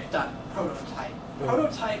object.prototype.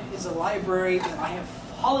 Prototype is a library that I have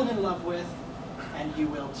fallen in love with, and you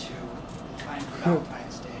will too, in time for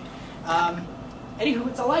Valentine's Day. Anywho,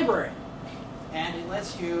 it's a library. And it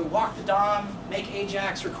lets you walk the DOM, make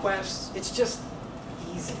AJAX requests. It's just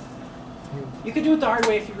easy. You could do it the hard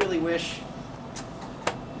way if you really wish,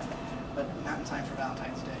 but not in time for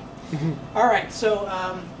Valentine's Day. All right, so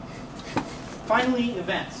finally,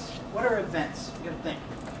 events. What are events? You gotta think.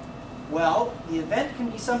 Well, the event can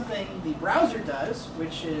be something the browser does,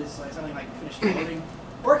 which is something like finishing loading,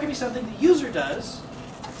 or it can be something the user does,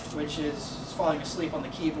 which is falling asleep on the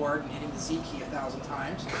keyboard and hitting the Z key 1,000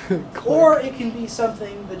 times, or it can be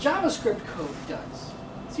something the JavaScript code does.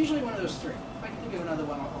 It's usually one of those three. If I can think of another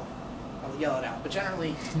one, I'll yell it out. But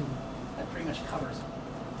generally, that pretty much covers it.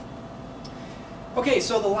 Okay,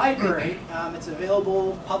 so the library, it's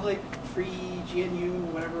available, public, free, GNU,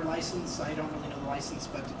 whatever license. I don't really know the license,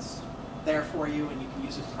 but it's there for you, and you can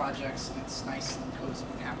use it in projects, and it's nice and cozy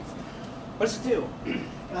and happy. What does it do?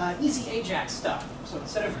 Easy AJAX stuff. So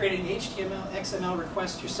instead of creating the HTML, XML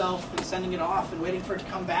request yourself and sending it off and waiting for it to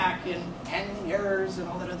come back and handling errors and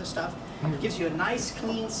all that other stuff, it gives you a nice,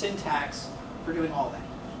 clean syntax for doing all that.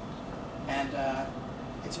 And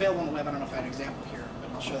it's available on the web. I don't know if I have an example here,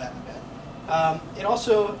 but I'll show that in a bit. It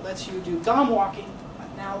also lets you do DOM walking.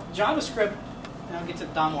 Now, JavaScript, and I'll get to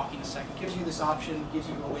DOM walking in a second, gives you this option, gives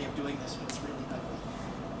you a way of doing this, and it's really ugly,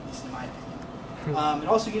 at least in my opinion. It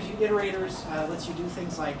also gives you iterators, lets you do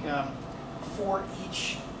things like for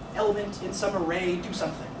each element in some array, do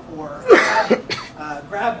something, or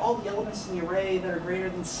grab all the elements in the array that are greater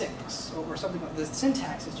than 6, or something like this. The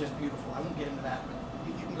syntax is just beautiful. I won't get into that,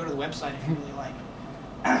 but you can go to the website if you really like.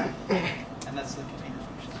 And that's the container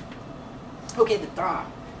functions. Okay, the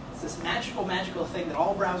DOM. It's this magical thing that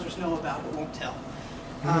all browsers know about but won't tell.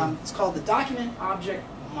 It's called the Document Object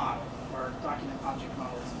Model, or Document Object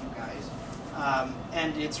Model to you guys.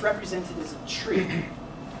 And it's represented as a tree.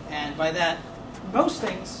 And by that,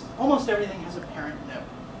 almost everything has a parent node,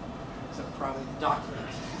 except probably the document.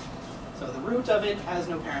 So the root of it has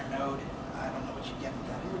no parent node. I don't know what you get with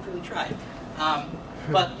that. I never really tried.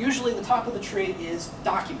 But usually the top of the tree is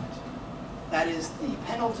document. That is the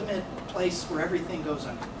penultimate place where everything goes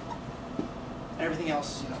under. And everything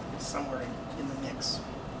else, is somewhere in the mix.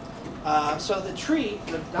 So the tree,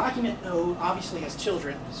 the document node, obviously has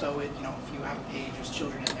children. So if you have a page, there's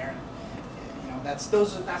children in there. That's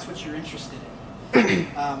what you're interested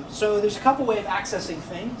in. So there's a couple ways of accessing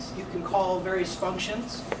things. You can call various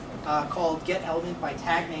functions called getElement by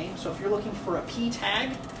tag name. So if you're looking for a p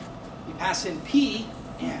tag, you pass in p.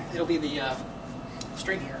 It'll be the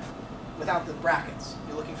string here without the brackets.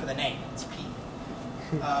 You're looking for the name. It's p.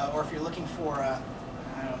 Or if you're looking for I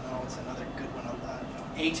don't know, what's another good one?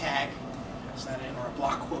 A tag. Pass that in, or a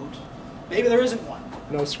block quote. Maybe there isn't one.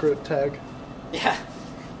 No script tag. Yeah.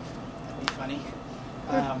 Funny.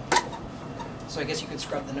 So I guess you could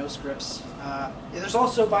scrub the no scripts. There's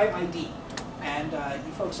also by ID, and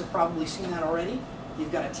you folks have probably seen that already.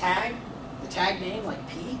 You've got a tag, the tag name like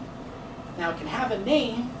P. Now it can have a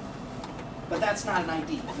name, but that's not an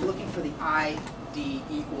ID. You're looking for the ID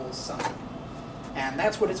equals something, and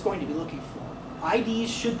that's what it's going to be looking for. IDs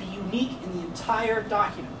should be unique in the entire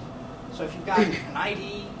document. So if you've got an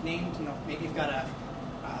ID named, maybe you've got an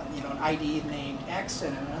ID named X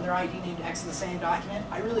and another ID named X in the same document,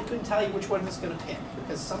 I really couldn't tell you which one it's going to pick,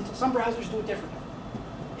 because some browsers do it differently.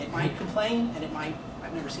 It might complain, and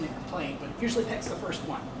I've never seen it complain, but it usually picks the first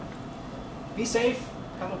one. Be safe,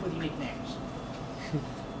 come up with unique names.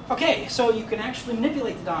 Okay, so you can actually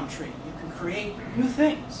manipulate the DOM tree. You can create new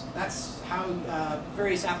things. That's how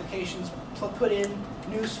various applications put in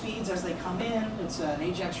news feeds as they come in. It's an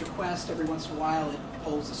AJAX request. Every once in a while it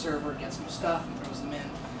polls the server, gets new stuff, and throws them in.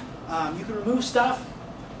 You can remove stuff.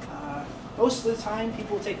 Most of the time,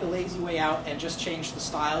 people will take the lazy way out and just change the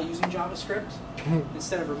style using JavaScript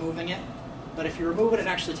instead of removing it. But if you remove it, it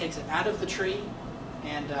actually takes it out of the tree,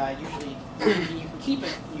 and usually you can keep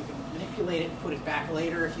it. You can manipulate it and put it back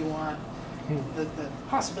later if you want. The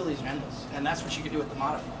possibilities are endless, and that's what you can do with the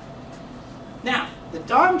modifier. Now, the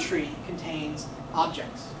DOM tree contains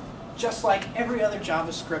objects. just like every other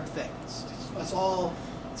JavaScript thing. It's all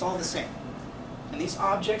the same. And these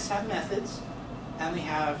objects have methods, and they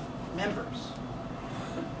have members,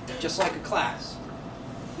 just like a class.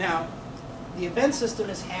 Now, the event system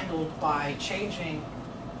is handled by changing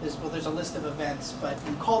this. Well, there's a list of events, but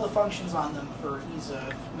you call the functions on them for ease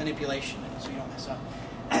of manipulation, so you don't mess up.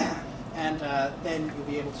 And then you'll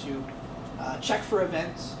be able to check for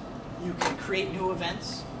events. You can create new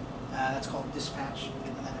events. That's called dispatch. We'll get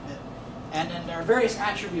into that in a bit. And then there are various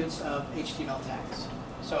attributes of HTML tags.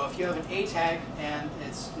 So if you have an A tag and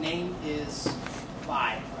its name is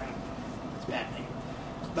 5, right? It's a bad name.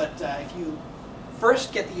 But if you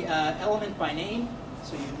first get the element by name,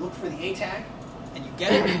 so you look for the A tag and you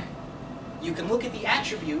get it, you can look at the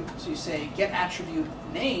attribute. So you say get attribute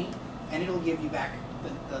name, and it'll give you back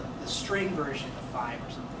the string version of 5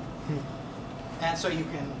 or something. And so you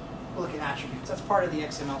can look at attributes. That's part of the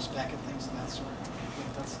XML spec and things of that sort.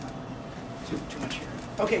 That's not too much here.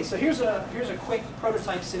 Okay, so here's a quick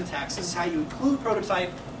prototype syntax. This is how you include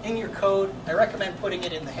prototype in your code. I recommend putting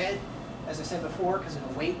it in the head, as I said before, because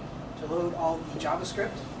it'll wait to load all the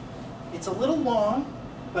JavaScript. It's a little long,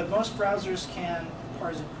 but most browsers can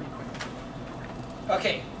parse it pretty quickly.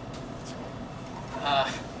 Okay.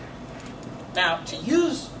 Now, to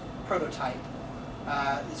use prototype,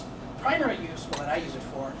 its primary use, what I use it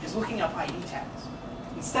for, is looking up ID tags.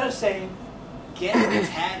 Instead of saying get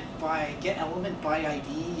tag by get element by ID,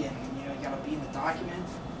 and you got to be in the document.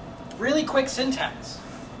 Really quick syntax: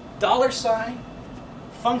 $,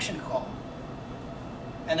 function call,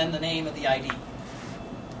 and then the name of the ID.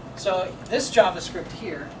 So this JavaScript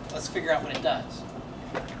here, let's figure out what it does.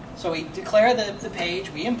 So we declare the page,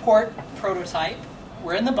 we import prototype,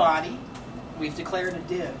 we're in the body, we've declared a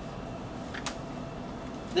div.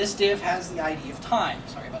 This div has the ID of time.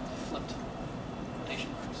 Sorry about the flipped quotation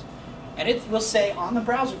marks. And it will say on the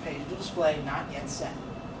browser page, it will display not yet set.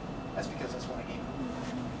 That's because that's what I gave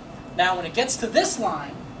it. Now when it gets to this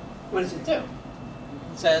line, what does it do?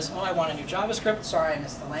 It says, oh, I want a new JavaScript. Sorry, I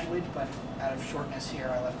missed the language, but out of shortness here,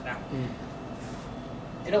 I left it out.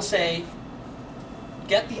 It'll say,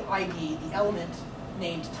 get the ID, the element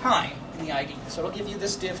named time in the ID. So it'll give you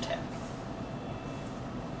this div tag.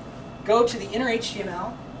 Go to the inner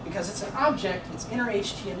HTML, because it's an object, its inner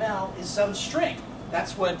HTML is some string.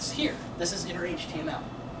 That's what's here. This is inner HTML.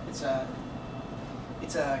 It's a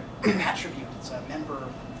attribute. It's a member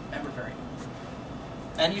variable.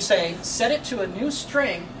 And you say, set it to a new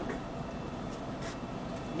string,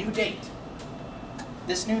 new date.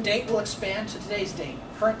 This new date will expand to today's date,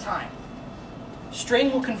 current time.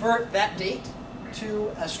 String will convert that date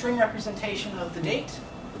to a string representation of the date,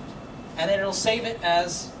 and then it'll save it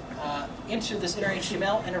as into this inner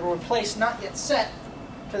HTML, and it will replace not yet set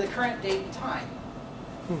to the current date and time.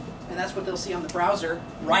 And that's what they'll see on the browser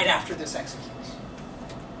right after this executes.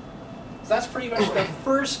 So that's pretty much the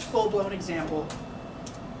first full-blown example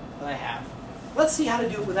that I have. Let's see how to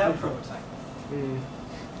do it without prototype.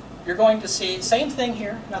 You're going to see same thing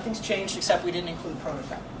here. Nothing's changed except we didn't include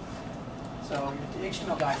prototype. So your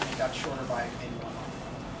HTML document got shorter by maybe 1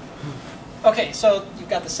 line. Okay, so you've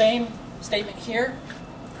got the same statement here.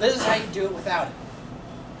 This is how you do it without it.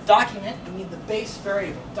 Document, you need the base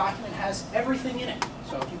variable. Document has everything in it.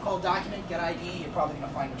 So if you call document get ID, you're probably going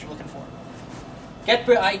to find what you're looking for. Get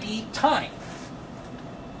ID time.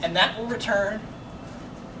 And that will return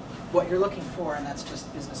what you're looking for, and that's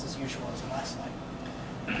just business as usual as in last slide.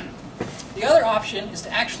 The other option is to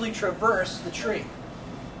actually traverse the tree.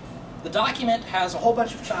 The document has a whole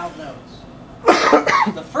bunch of child nodes.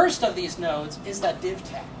 The first of these nodes is that div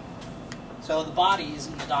tag. So the body is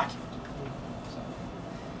in the document.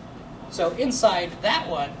 So inside that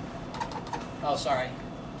one, oh, sorry.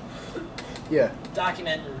 Yeah.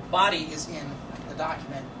 Document body is in the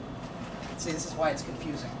document. See, this is why it's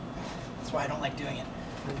confusing. That's why I don't like doing it.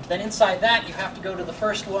 Then inside that, you have to go to the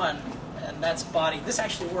first one, and that's body. This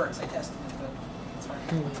actually works. I tested it, but it's hard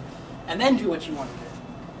to do. And then do what you want to do.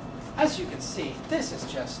 As you can see, this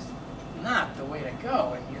is just not the way to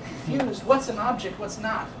go, and you're confused. What's an object? What's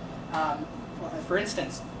not? For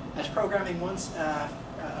instance, I was programming once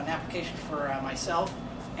an application for myself,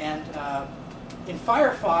 and in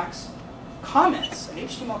Firefox, comments, an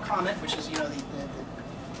HTML comment, which is the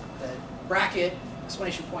bracket,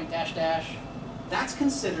 exclamation point, dash, dash, that's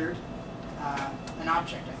considered an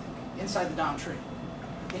object, I think, inside the DOM tree.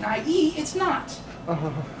 In IE, it's not.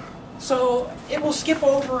 So it will skip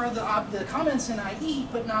over the comments in IE,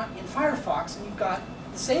 but not in Firefox, and you've got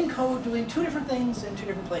the same code doing 2 different things in 2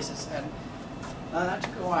 different places. And that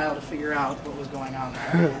took a while to figure out what was going on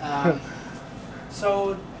there.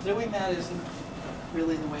 So doing that isn't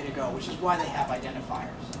really the way to go, which is why they have identifiers.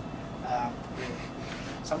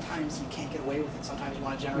 Sometimes you can't get away with it. Sometimes you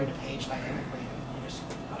want to generate a page dynamically, and you just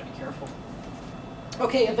got to be careful.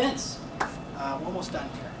 Okay, events. Almost done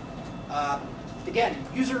here. Again,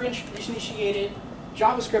 user initiated,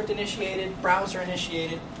 JavaScript initiated, browser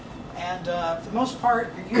initiated, and for the most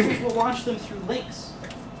part, your users will launch them through links.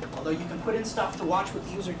 Although you can put in stuff to watch what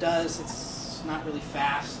the user does, it's not really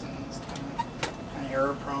fast and it's kind of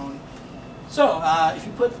error prone. So if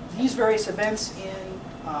you put these various events in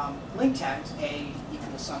link tags, A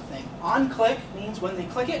equals something. On click means when they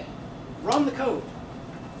click it, run the code.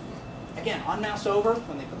 Again, on mouse over,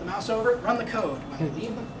 when they put the mouse over it, run the code. When they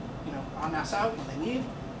leave them, on mouse out, when they leave,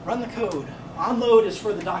 run the code. On load is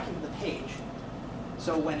for the document, the page.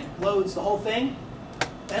 So when it loads the whole thing,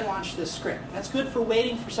 then launch this script. That's good for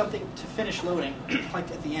waiting for something to finish loading,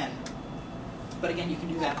 like at the end. But again, you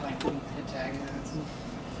can do that by including hit tag.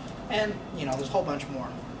 And there's a whole bunch more.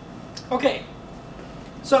 Okay,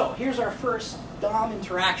 so here's our first DOM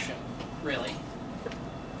interaction, really.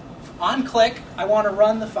 On click, I want to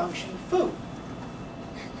run the function foo.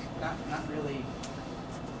 Not really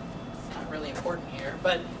important here,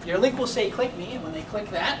 but your link will say click me, and when they click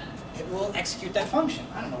that, it will execute that function.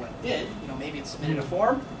 I don't know what it did. Maybe it submitted a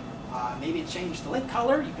form. Maybe it changed the link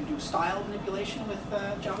color. You can do style manipulation with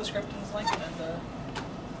JavaScript and things like that.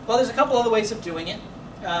 Well, there's a couple other ways of doing it.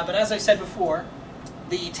 But as I said before,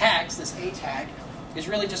 the tags, this A tag, is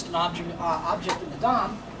really just an object in the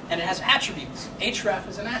DOM, and it has attributes. href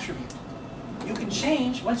is an attribute. You can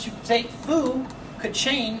change, once you say foo, could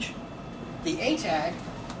change the A tag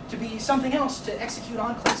to be something else, to execute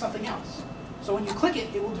on click something else. So when you click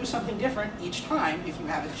it, it will do something different each time if you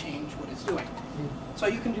have it change what it's doing. So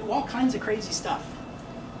you can do all kinds of crazy stuff.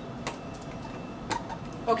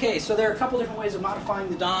 Okay, so there are a couple different ways of modifying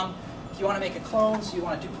the DOM. If you want to make a clone, so you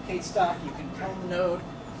want to duplicate stuff, you can clone the node.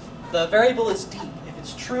 The variable is deep. If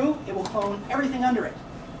it's true, it will clone everything under it.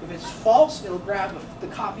 If it's false, it'll grab the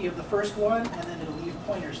copy of the first one, and then it'll leave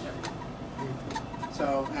pointers to everything.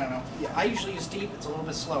 So, I don't know. Yeah, I usually use deep. It's a little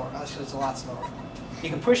bit slower. Actually, it's a lot slower. You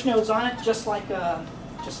can push nodes on it, just like a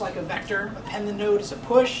vector. Append the node is a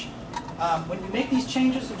push. When you make these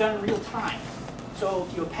changes, they're done in real time. So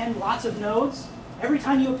if you append lots of nodes, every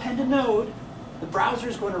time you append a node, the browser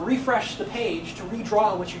is going to refresh the page to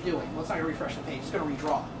redraw what you're doing. Well, it's not going to refresh the page. It's going to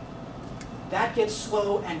redraw. That gets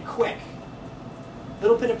slow and quick.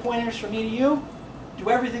 Little bit of pointers from me to you. Do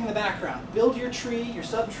everything in the background. Build your tree, your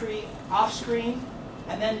subtree, off screen,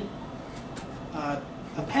 and then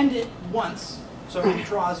append it once so it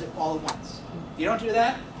redraws it all at once. If you don't do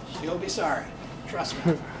that, you'll be sorry. Trust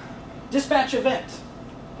me. Dispatch event.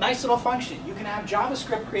 Nice little function. You can have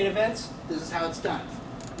JavaScript create events. This is how it's done.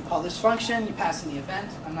 You call this function, you pass in the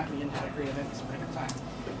event. I'm not going to get into how to create events at a different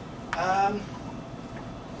time.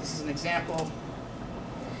 This is an example.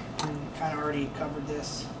 Kind of already covered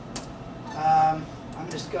this. I'm going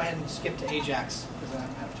to just go ahead and skip to Ajax because I'm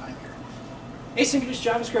out of time here. Asynchronous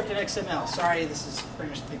JavaScript and XML. Sorry, this is pretty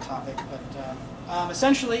much the big topic, but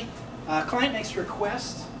essentially, client makes a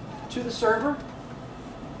request to the server.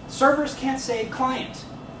 Servers can't say, client,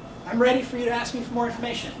 I'm ready for you to ask me for more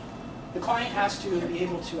information. The client has to be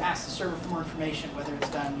able to ask the server for more information, whether it's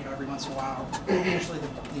done every once in a while. Usually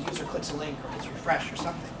the user clicks a link or hits refresh or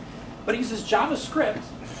something. But it uses JavaScript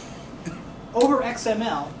over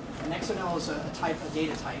XML, and XML is a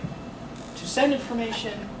data type, to send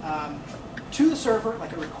information to the server,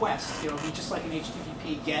 like a request. It'll be just like an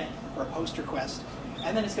HTTP GET or a POST request.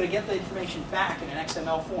 And then it's going to get the information back in an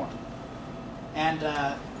XML form. And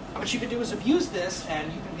what you can do is abuse this,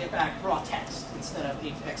 and you can get back raw text instead of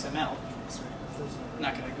XML. I'm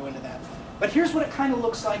not going to go into that. But here's what it kind of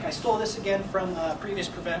looks like. I stole this again from a previous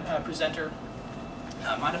presenter.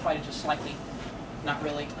 Modified it just slightly. Not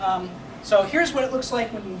really. So here's what it looks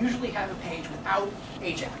like when you usually have a page without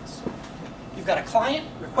Ajax. You've got a client,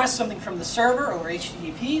 requests something from the server over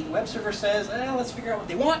HTTP. The web server says, let's figure out what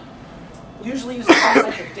they want. We'll usually use a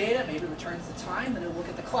type of data, maybe returns the time, then it'll look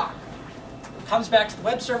at the clock. It comes back to the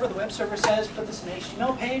web server says, put this in an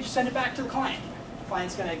HTML page, send it back to the client. The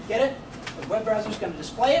client's going to get it, the web browser's going to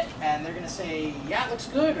display it, and they're going to say, yeah, it looks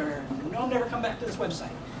good, or no, never come back to this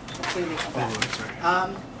website. Hopefully they come back.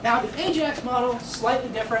 Now the Ajax model, slightly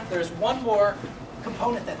different. There's one more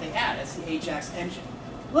component that they add. It's the Ajax engine.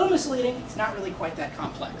 A little misleading. It's not really quite that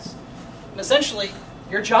complex. And essentially,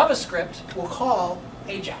 your JavaScript will call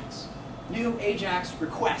Ajax. New Ajax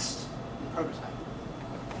request in the prototype.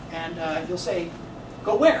 And you'll say,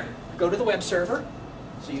 go where? Go to the web server.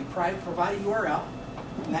 So you provide a URL.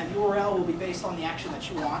 And that URL will be based on the action that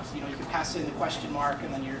you want. You can pass in the question mark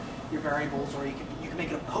and then your variables, or you can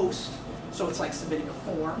make it a post. So it's like submitting a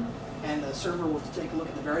form. and the server will take a look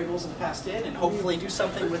at the variables that it passed in and hopefully do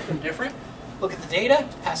something with them different. Look at the data,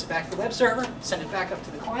 pass it back to the web server, send it back up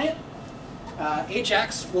to the client.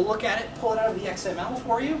 Ajax will look at it, pull it out of the XML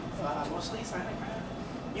for you. Mostly,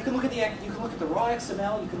 you can look at the raw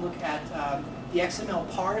XML. You can look at the XML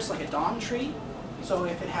parse like a DOM tree. So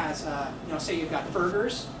if it has, say you've got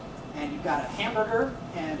burgers and you've got a hamburger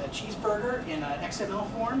and a cheeseburger in an XML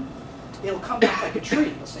form, it'll come back like a tree.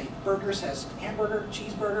 It'll say burgers has hamburger,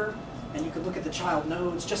 cheeseburger, and you can look at the child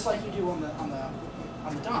nodes just like you do on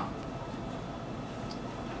the DOM.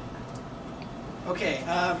 Okay,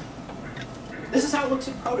 this is how it looks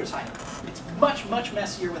in prototype. It's much, much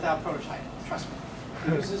messier without prototype, trust me.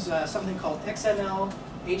 It uses something called XML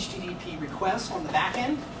HTTP requests on the back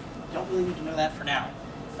end. You don't really need to know that for now.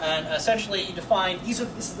 And essentially you define, this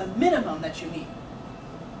is the minimum that you need.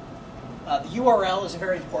 The URL is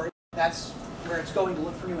very important. That's where it's going to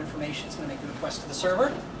look for new information. It's going to make the request to the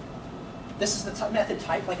server. This is the method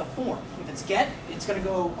type like a form. If it's get, it's going to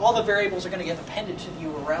go, all the variables are going to get appended to the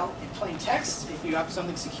URL in plain text. If you have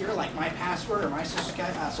something secure like my password or my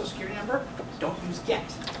social security number, don't use get.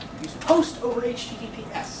 Use post over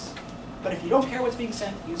HTTPS. But if you don't care what's being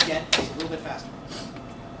sent, use get. It's a little bit faster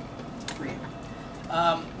for you.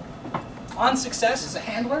 On success is a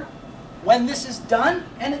handler. When this is done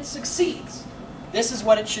and it succeeds, this is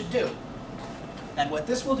what it should do. And what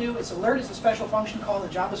this will do is alert is a special function called a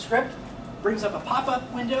JavaScript. Brings up a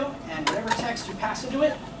pop-up window, and whatever text you pass into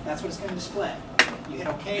it, that's what it's going to display. You hit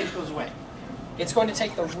OK, it goes away. It's going to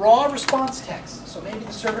take the raw response text. So maybe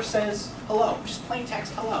the server says hello, just plain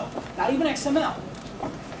text hello, not even XML.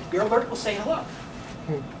 Your alert will say hello.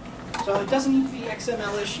 So it doesn't need to be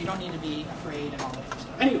XML-ish. You don't need to be afraid and all that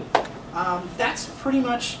stuff. Anyway, that's pretty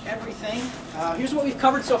much everything. Here's what we've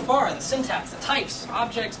covered so far: the syntax, the types,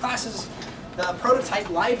 objects, classes, the prototype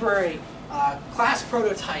library, class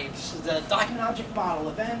prototypes, the document object model,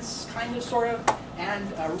 events, kind of, sort of, and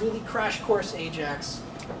a really crash course Ajax.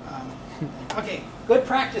 Okay, good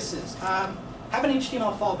practices. Have an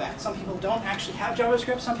HTML fallback. Some people don't actually have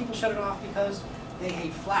JavaScript. Some people shut it off because they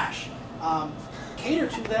hate Flash. Cater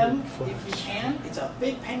to them if you can. It's a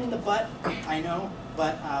big pain in the butt, I know,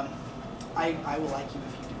 but I will like you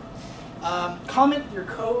if you do. Comment your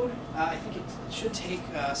code. I think it should take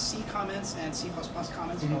C comments and C++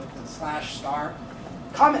 comments, like the /*.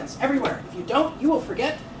 Comments everywhere. If you don't, you will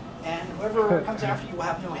forget, and whoever comes after you will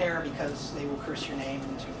have no hair because they will curse your name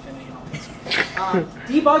into infinity and all that stuff.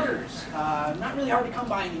 Debuggers. Not really hard to come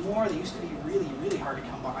by anymore. They used to be really, really hard to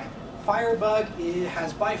come by. Firebug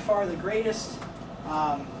has by far the greatest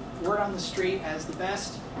word on the street as the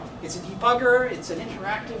best. It's a debugger. It's an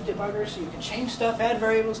interactive debugger, so you can change stuff, add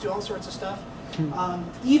variables, do all sorts of stuff.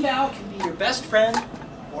 Eval can be your best friend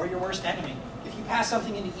or your worst enemy. If you pass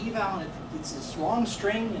something into eval and it's this long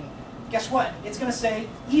string, and guess what? It's going to say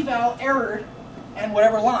eval errored and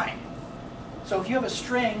whatever line. So if you have a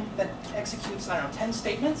string that executes, I don't know, 10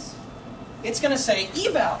 statements, it's going to say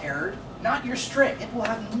eval errored, not your string. It will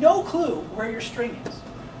have no clue where your string is.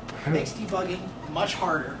 It makes debugging much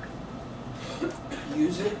harder.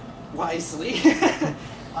 Use it wisely.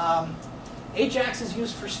 Ajax is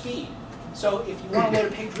used for speed. So if you want to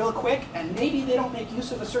load a page real quick, and maybe they don't make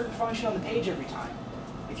use of a certain function on the page every time.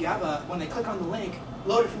 If you have when they click on the link,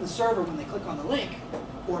 load it from the server when they click on the link,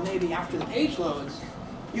 or maybe after the page loads,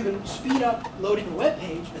 you can speed up loading a web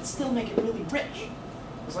page, but still make it really rich.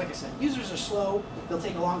 Because like I said, users are slow. They'll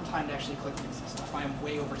take a long time to actually click things and stuff. I am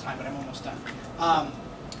way over time, but I'm almost done.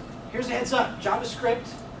 Here's a heads up. JavaScript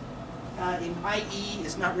in IE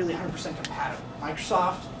is not really 100% compatible.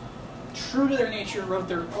 Microsoft, true to their nature, wrote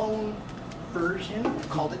their own version and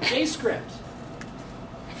called it JScript.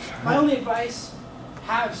 My only advice,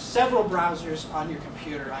 have several browsers on your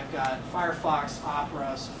computer. I've got Firefox,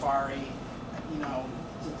 Opera, Safari, you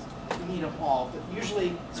need them all. But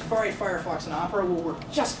usually Safari, Firefox, and Opera will work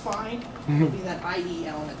just fine. It'll be that IE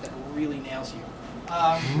element that really nails you.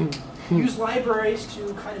 Use libraries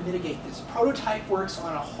to kind of mitigate this. Prototype works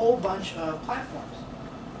on a whole bunch of platforms.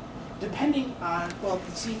 Depending on, well,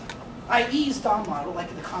 see, IE's DOM model, like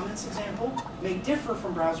in the comments example, may differ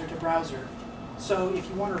from browser to browser. So if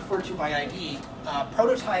you want to refer to by ID,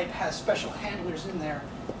 Prototype has special handlers in there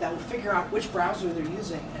that will figure out which browser they're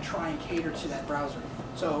using and try and cater to that browser.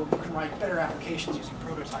 So you can write better applications using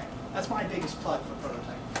Prototype. That's my biggest plug for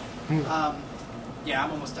Prototype. Yeah,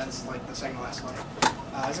 I'm almost done. This is like the second to last slide.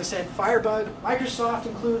 As I said, Firebug. Microsoft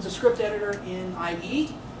includes a script editor in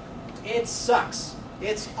IE. It sucks.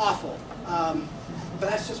 It's awful. But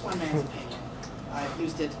that's just one man's opinion. I've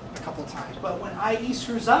used it a couple of times. But when IE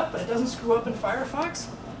screws up, but it doesn't screw up in Firefox,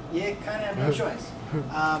 you kind of have no choice.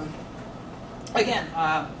 Again,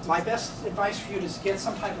 my best advice for you is get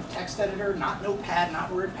some type of text editor, not Notepad, not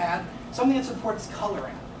WordPad, something that supports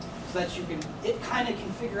coloring, so that it kind of can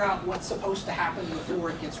figure out what's supposed to happen before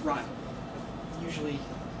it gets run. Usually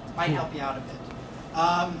might help you out a bit.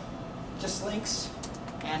 Just links,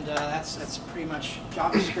 and that's pretty much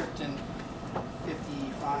JavaScript in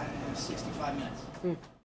 65 minutes.